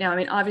companies right now? I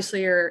mean,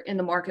 obviously you're in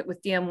the market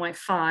with DMY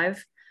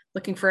 5,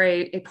 looking for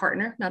a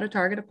partner, not a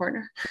target, a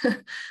partner.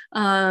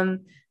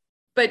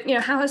 But, you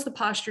know, how has the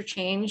posture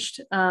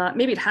changed?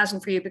 Maybe it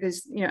hasn't for you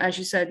because, you know, as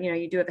you said, you know,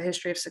 you do have a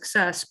history of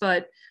success,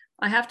 but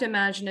I have to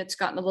imagine it's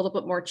gotten a little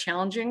bit more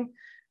challenging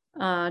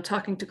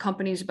talking to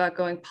companies about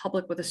going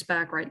public with a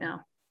SPAC right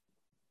now.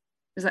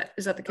 Is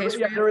that the case?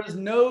 Yeah, there is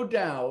no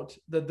doubt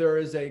that there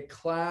is a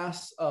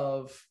class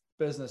of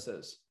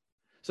businesses.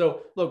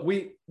 So look,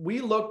 we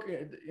look,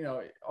 you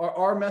know,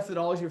 our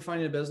methodology for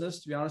finding a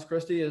business, to be honest,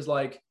 Christy, is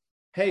like,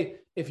 hey,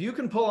 if you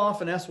can pull off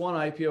an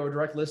S1 IPO or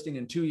direct listing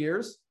in 2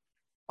 years,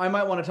 I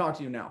might want to talk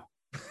to you now.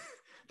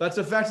 That's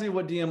effectively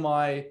what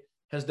DMY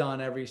has done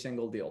every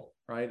single deal,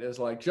 right? Is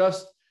like,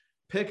 just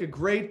pick a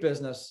great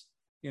business,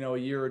 a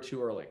year or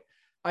two early.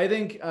 I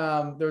think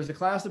there's a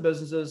class of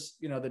businesses,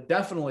 that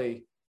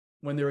definitely,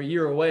 when they're a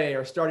year away,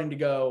 are starting to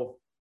go,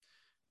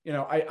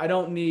 I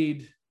don't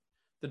need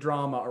the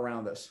drama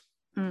around this,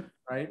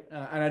 right?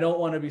 And I don't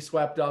want to be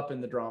swept up in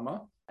the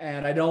drama.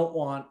 And I don't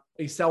want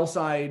a sell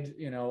side,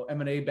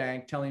 M&A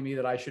bank telling me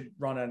that I should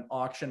run an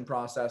auction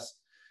process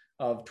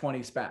of 20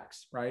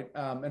 SPACs, right?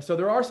 And so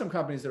there are some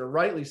companies that are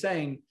rightly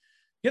saying,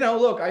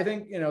 look, I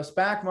think,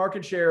 SPAC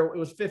market share, it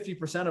was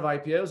 50% of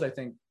IPOs, I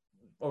think,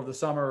 over the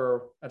summer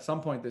or at some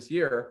point this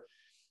year.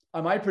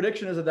 My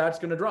prediction is that that's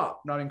going to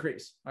drop, not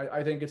increase.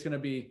 I think it's going to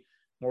be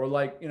more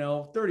like,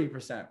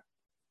 30%.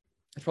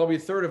 It's probably a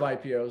third of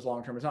IPOs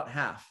long-term. It's not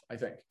half, I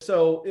think.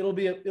 So it'll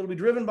be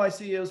driven by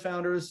CEOs,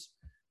 founders,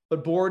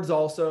 but boards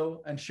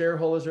also, and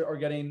shareholders are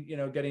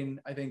getting,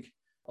 I think,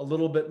 a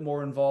little bit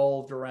more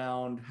involved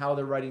around how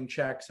they're writing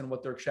checks and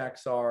what their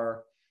checks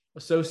are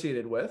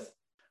associated with.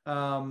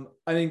 I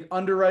think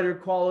underwriter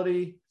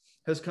quality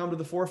has come to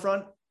the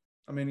forefront.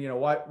 I mean,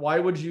 why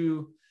would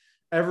you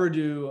ever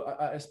do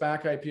a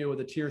SPAC IPO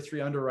with a tier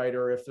 3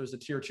 underwriter if there's a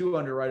tier 2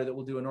 underwriter that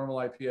will do a normal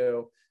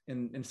IPO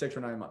in 6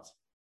 or 9 months,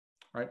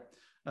 right?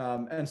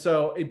 And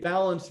so a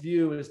balanced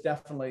view is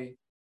definitely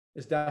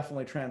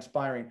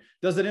transpiring.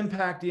 Does it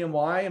impact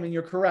DMY? I mean,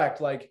 you're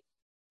correct. Like,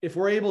 if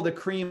we're able to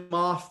cream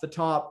off the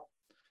top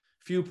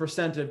few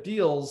percent of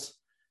deals,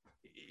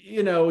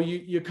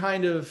 you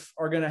kind of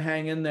are going to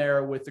hang in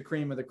there with the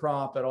cream of the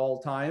crop at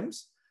all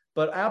times.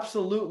 But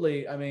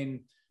absolutely, I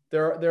mean,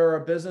 there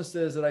are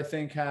businesses that I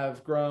think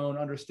have grown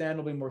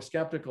understandably more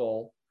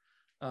skeptical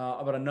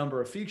about a number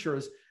of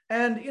features.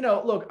 And,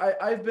 look,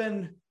 I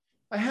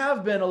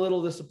have been a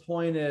little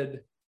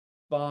disappointed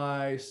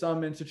by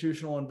some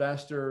institutional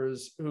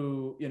investors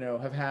who,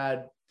 have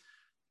had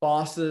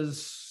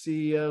bosses,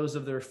 CEOs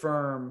of their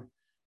firm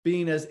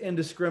being as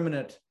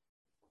indiscriminate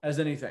as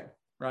anything,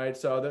 right?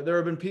 So there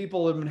have been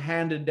people who have been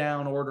handed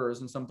down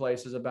orders in some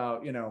places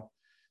about,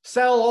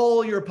 sell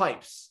all your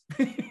pipes,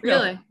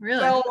 Really?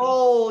 sell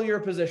all your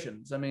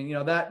positions. I mean,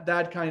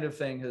 that kind of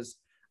thing has,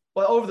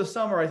 well, over the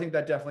summer, I think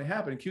that definitely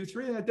happened. In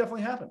Q3, that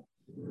definitely happened.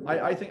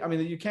 I think,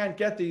 you can't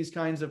get these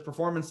kinds of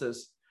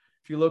performances.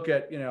 If you look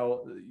at,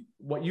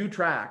 what you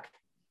track,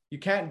 you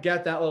can't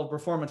get that level of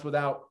performance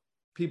without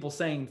people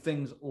saying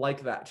things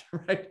like that,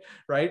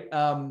 right?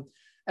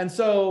 And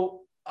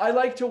so I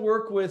like to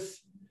work with,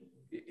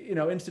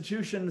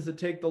 institutions that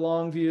take the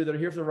long view, that are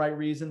here for the right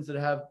reasons, that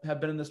have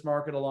been in this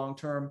market a long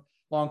time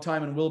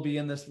and will be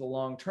in this for the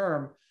long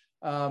term.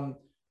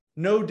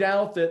 No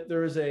doubt that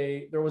there was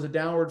a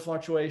downward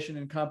fluctuation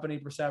in company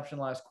perception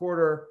last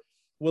quarter.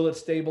 Will it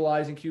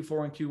stabilize in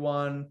Q4 and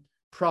Q1?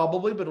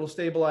 Probably, but it'll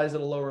stabilize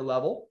at a lower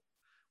level,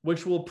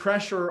 which will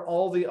pressure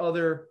all the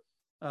other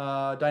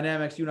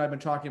dynamics you and I have been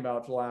talking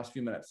about for the last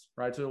few minutes,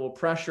 right? So it will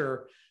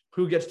pressure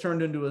who gets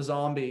turned into a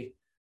zombie,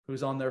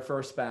 who's on their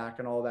first SPAC,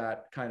 and all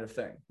that kind of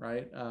thing,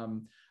 right?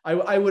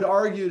 I would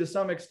argue to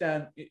some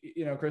extent,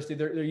 Christy,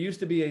 there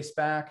used to be a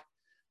SPAC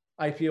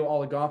IPO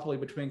oligopoly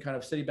between kind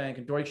of Citibank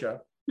and Deutsche,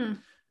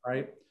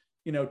 right?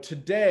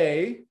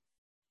 Today,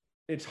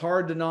 it's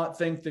hard to not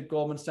think that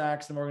Goldman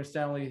Sachs and Morgan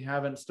Stanley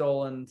haven't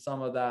stolen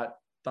some of that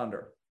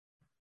thunder,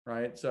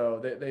 right? So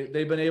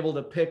they've been able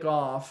to pick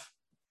off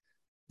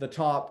the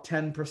top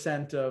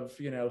 10% of,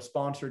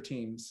 sponsor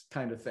teams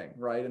kind of thing,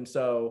 right? And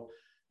so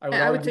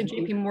I would say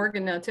JP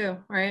Morgan now too,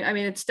 right? I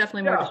mean, it's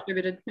definitely more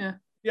distributed. Yeah.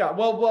 Yeah.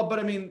 Well, but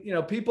I mean,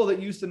 people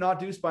that used to not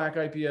do SPAC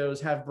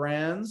IPOs have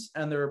brands,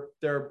 and they're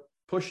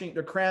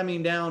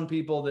cramming down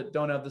people that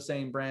don't have the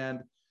same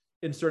brand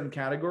in certain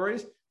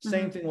categories.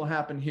 Same thing will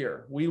happen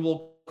here. We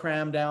will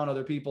cram down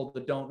other people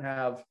that don't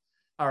have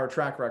our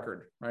track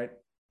record, right?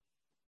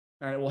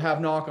 And it will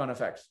have knock-on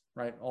effects,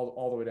 right?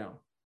 All the way down.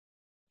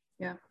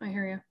 Yeah, I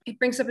hear you. It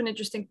brings up an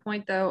interesting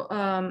point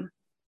though.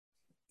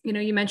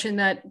 You mentioned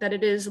that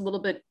it is a little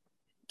bit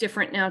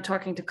different now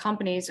talking to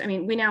companies. I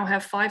mean, we now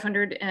have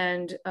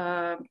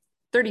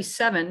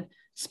 537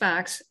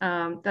 SPACs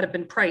that have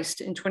been priced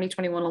in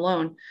 2021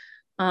 alone.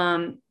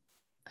 I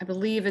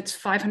believe it's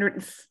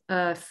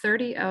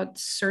 530 out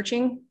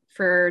searching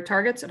for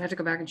targets. I'd have to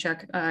go back and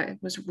check. It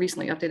was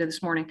recently updated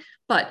this morning,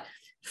 but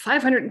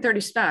 530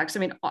 SPACs. I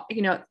mean,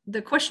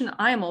 the question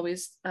I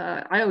always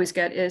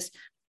get is,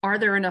 are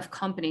there enough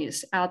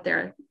companies out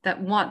there that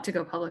want to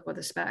go public with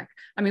a SPAC?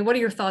 I mean, what are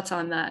your thoughts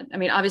on that? I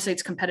mean, obviously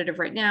it's competitive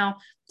right now.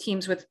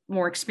 Teams with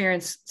more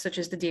experience, such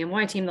as the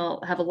DMY team, they'll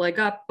have a leg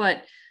up,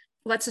 but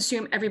let's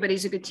assume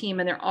everybody's a good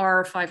team and there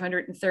are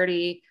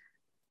 530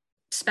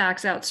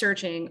 SPACs out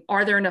searching.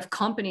 Are there enough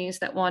companies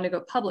that want to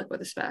go public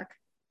with a SPAC?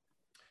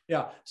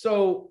 Yeah,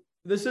 so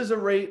this is a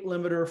rate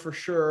limiter for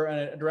sure, and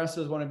it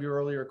addresses one of your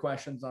earlier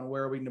questions on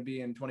where are we going to be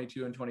in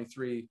 22 and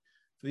 23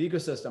 for the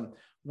ecosystem.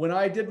 When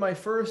I did my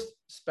first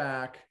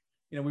SPAC,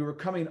 we were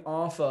coming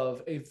off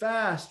of a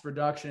vast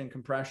reduction in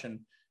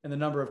compression in the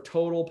number of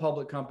total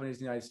public companies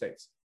in the United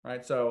States,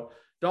 right? So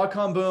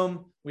dot-com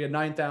boom, we had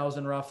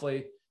 9,000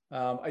 roughly.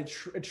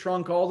 It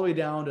shrunk all the way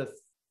down to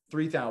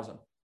 3,000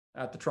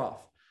 at the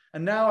trough.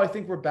 And now I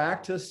think we're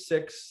back to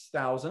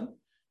 6,000.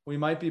 We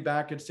might be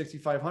back at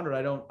 6,500.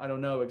 I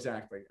don't know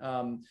exactly.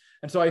 And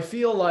so I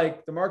feel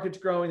like the market's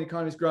growing, the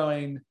economy's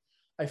growing.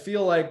 I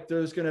feel like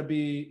there's going to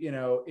be,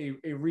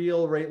 a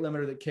real rate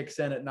limiter that kicks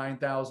in at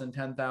 9,000,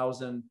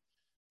 10,000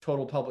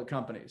 total public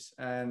companies.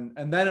 And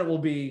then it will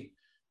be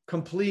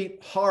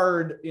complete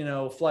hard,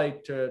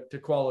 flight to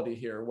quality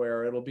here,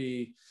 where it'll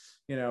be,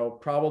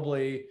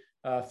 probably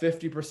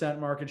 50%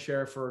 market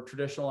share for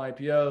traditional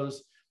IPOs,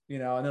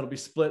 and it'll be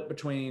split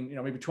between,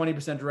 maybe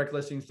 20% direct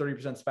listings,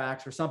 30%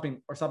 SPACs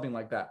or something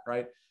like that,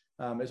 right?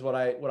 Is what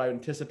I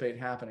anticipate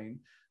happening.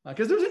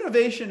 Because there's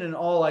innovation in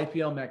all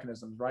IPO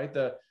mechanisms, right?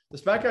 The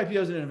SPAC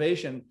IPO is an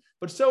innovation,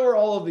 but so are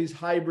all of these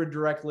hybrid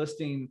direct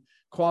listing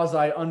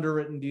quasi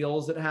underwritten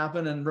deals that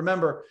happen. And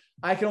remember,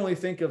 I can only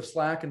think of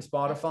Slack and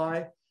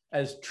Spotify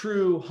as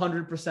true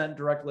 100%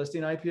 direct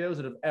listing IPOs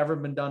that have ever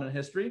been done in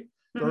history.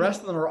 The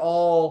rest of them are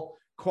all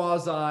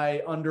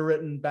quasi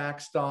underwritten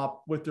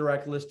backstop with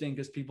direct listing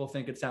because people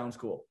think it sounds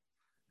cool,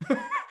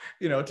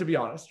 to be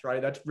honest,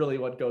 right? That's really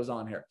what goes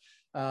on here.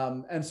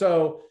 And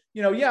so,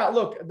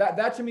 look,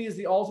 that to me is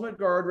the ultimate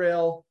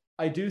guardrail.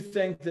 I do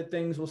think that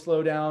things will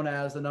slow down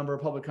as the number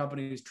of public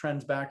companies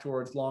trends back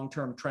towards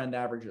long-term trend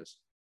averages.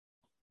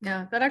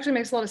 Yeah, that actually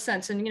makes a lot of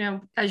sense.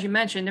 And, as you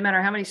mentioned, no matter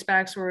how many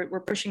SPACs we're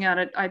pushing out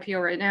at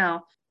IPO right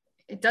now,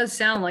 it does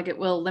sound like it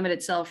will limit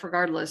itself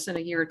regardless in a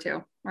year or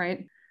two,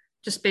 right?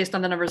 Just based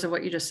on the numbers of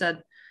what you just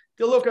said.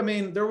 Look, I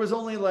mean, there was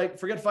only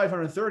forget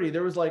 530,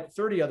 there was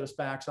 30 other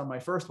SPACs on my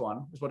first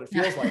one, is what it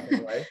feels like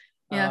anyway.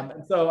 Yeah.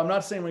 And so I'm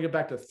not saying we get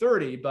back to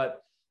 30,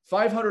 but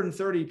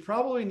 530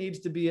 probably needs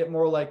to be at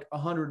more like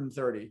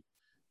 130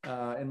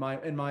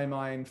 in my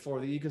mind for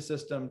the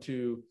ecosystem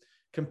to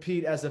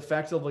compete as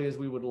effectively as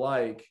we would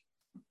like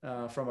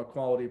from a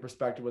quality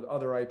perspective with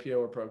other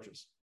IPO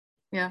approaches.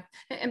 Yeah.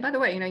 And by the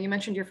way, you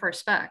mentioned your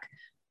first SPAC.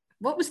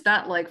 What was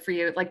that like for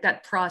you, like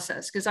that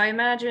process? Because I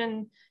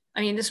imagine,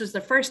 this was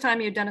the first time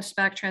you'd done a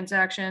SPAC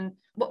transaction.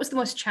 What was the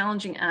most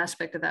challenging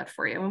aspect of that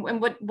for you? And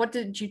what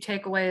did you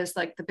take away as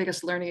the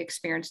biggest learning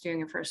experience doing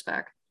your first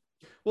SPAC?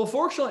 Well,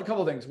 fortunately, a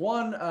couple of things.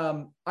 One,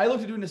 I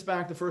looked at doing a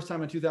SPAC the first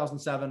time in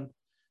 2007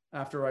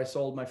 after I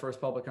sold my first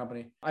public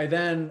company. I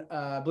then,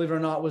 believe it or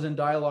not, was in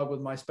dialogue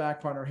with my SPAC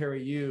partner,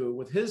 Harry Yu,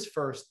 with his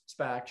first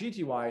SPAC,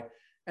 GTY.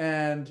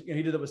 And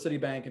he did it with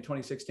Citibank in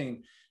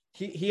 2016.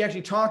 He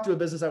actually talked to a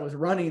business I was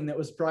running that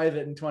was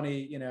private in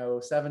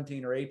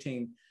 2017 or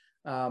 18.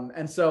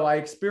 And so I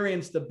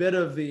experienced a bit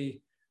of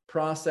the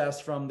process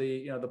from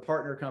the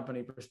partner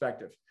company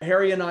perspective.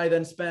 Harry and I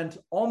then spent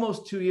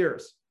almost 2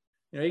 years,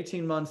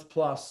 18 months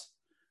plus,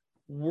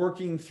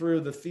 working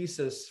through the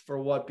thesis for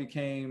what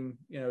became,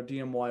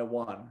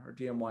 DMY1 or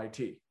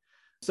DMYT.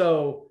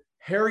 So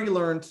Harry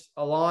learned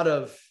a lot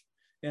of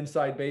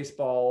inside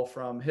baseball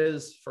from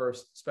his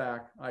first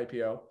SPAC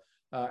IPO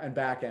and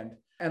back end.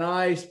 And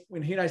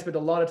when he and I spent a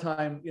lot of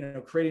time,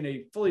 creating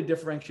a fully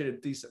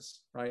differentiated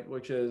thesis, right?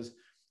 Which is,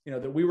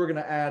 that we were going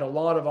to add a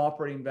lot of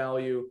operating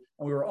value,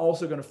 and we were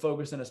also going to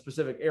focus in a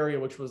specific area,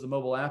 which was the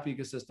mobile app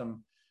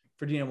ecosystem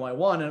for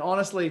DMY1. And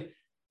honestly,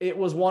 it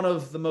was one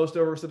of the most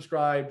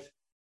oversubscribed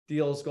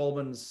deals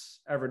Goldman's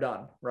ever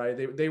done, right?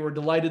 They were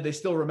delighted. They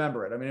still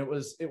remember it.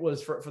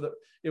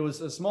 It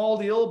was a small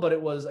deal, but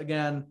it was,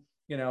 again,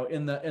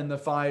 in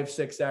the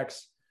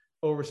 5-6x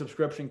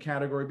oversubscription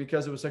category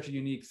because it was such a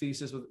unique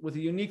thesis with a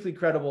uniquely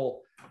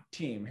credible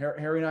team.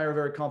 Harry and I are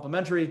very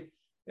complimentary.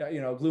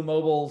 Glue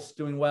Mobile's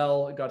doing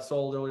well. It got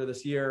sold earlier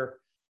this year.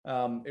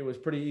 It was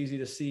pretty easy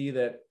to see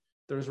that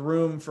there's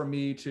room for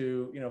me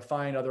to,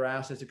 find other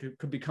assets that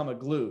could become a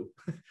glue,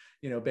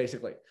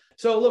 basically.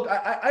 So look,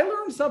 I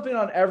learned something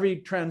on every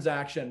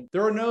transaction.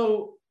 There are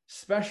no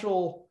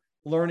special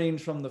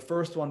learnings from the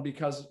first one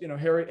because,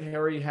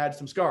 Harry had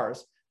some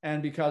scars,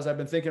 and because I've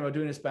been thinking about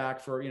doing this back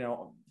for,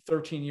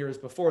 13 years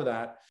before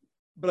that.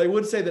 But I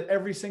would say that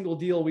every single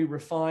deal we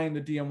refine the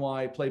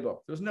DMY playbook.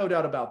 There's no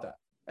doubt about that.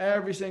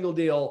 Every single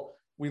deal,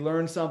 we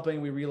learn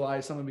something, we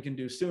realize something we can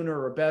do sooner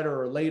or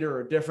better or later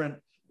or different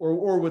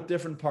or with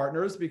different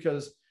partners,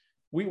 because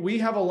we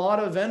have a lot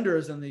of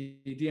vendors in the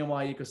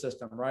DMY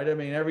ecosystem, right?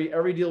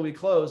 Every deal we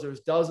close, there's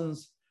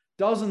dozens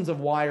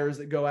of wires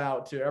that go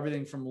out to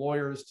everything from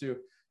lawyers to,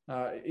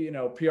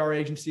 PR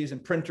agencies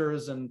and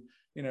printers and,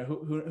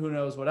 who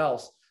knows what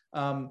else.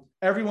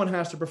 Everyone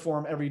has to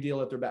perform every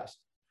deal at their best.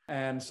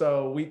 And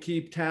so we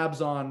keep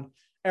tabs on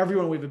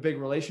everyone we have a big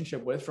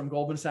relationship with, from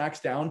Goldman Sachs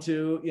down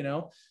to,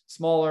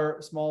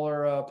 smaller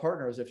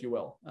partners, if you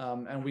will.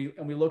 And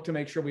we look to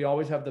make sure we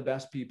always have the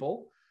best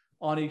people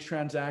on each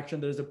transaction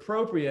that is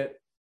appropriate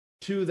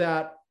to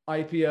that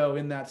IPO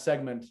in that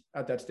segment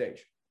at that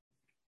stage.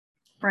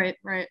 Right.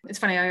 It's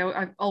funny.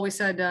 I've always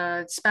said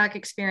SPAC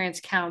experience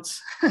counts,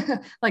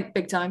 like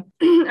big time.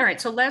 All right.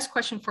 So last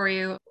question for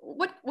you.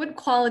 What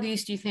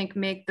qualities do you think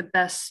make the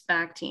best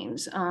SPAC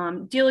teams?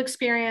 Deal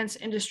experience,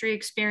 industry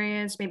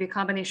experience, maybe a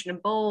combination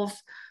of both?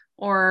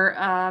 Or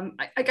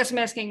I guess I'm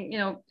asking,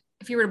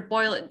 if you were to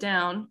boil it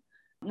down,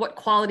 what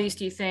qualities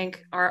do you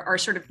think are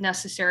sort of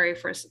necessary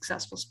for a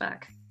successful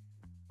SPAC?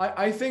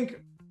 I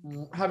think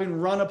having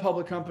run a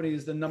public company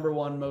is the number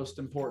one most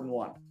important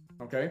one.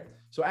 Okay.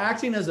 So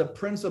acting as a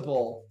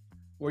principal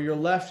where you're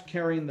left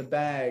carrying the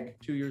bag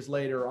 2 years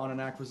later on an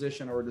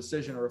acquisition or a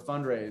decision or a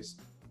fundraise,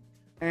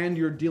 and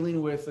you're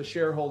dealing with a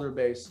shareholder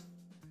base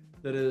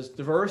that is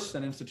diverse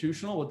and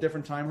institutional with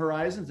different time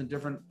horizons and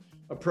different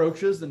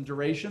approaches and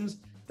durations,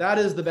 that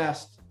is the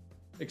best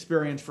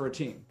experience for a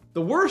team.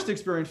 The worst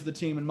experience for the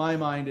team, in my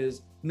mind,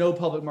 is no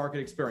public market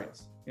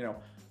experience.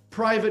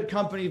 Private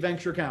company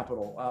venture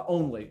capital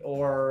only,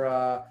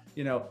 or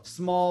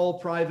small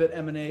private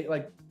M&A.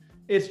 Like,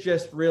 it's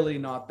just really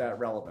not that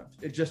relevant.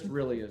 It just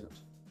really isn't.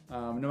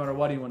 No matter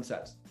what anyone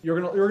says,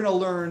 you're gonna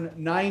learn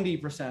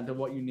 90% of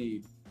what you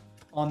need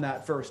on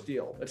that first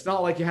deal. It's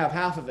not like you have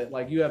half of it,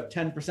 like you have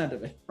 10%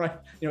 of it, right?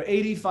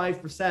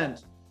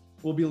 85%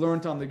 will be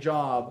learned on the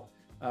job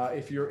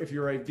if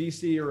you're a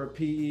VC or a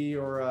PE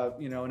or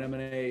an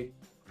M&A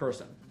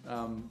person.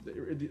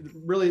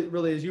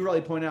 Really, as you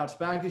really point out,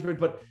 SPAC experience,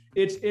 but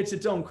it's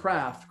its own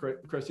craft,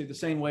 Christy, the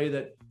same way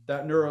that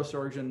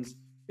neurosurgeon's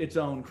its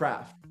own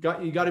craft.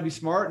 You got to be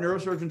smart.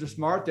 Neurosurgeons are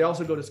smart. They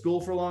also go to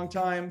school for a long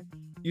time.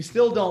 You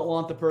still don't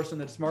want the person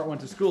that's smart went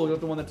to school. You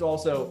want the one that's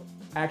also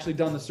actually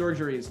done the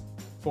surgeries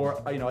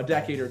for a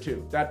decade or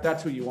two.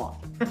 That's who you want.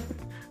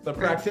 The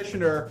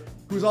practitioner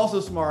who's also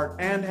smart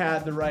and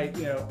had the right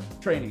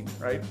training,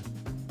 right?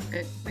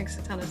 It makes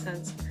a ton of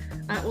sense.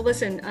 Well,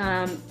 listen,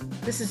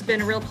 this has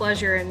been a real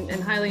pleasure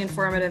and highly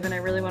informative, and I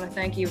really want to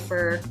thank you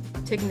for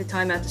taking the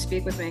time out to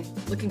speak with me.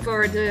 Looking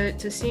forward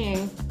to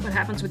seeing what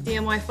happens with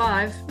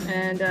DMY5,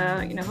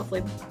 and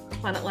hopefully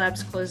Planet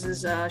Labs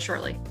closes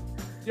shortly.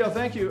 Yeah,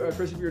 thank you,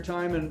 Chrissy, for your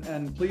time,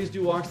 and please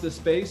do watch this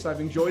space. I've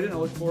enjoyed it, and I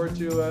look forward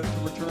to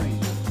returning.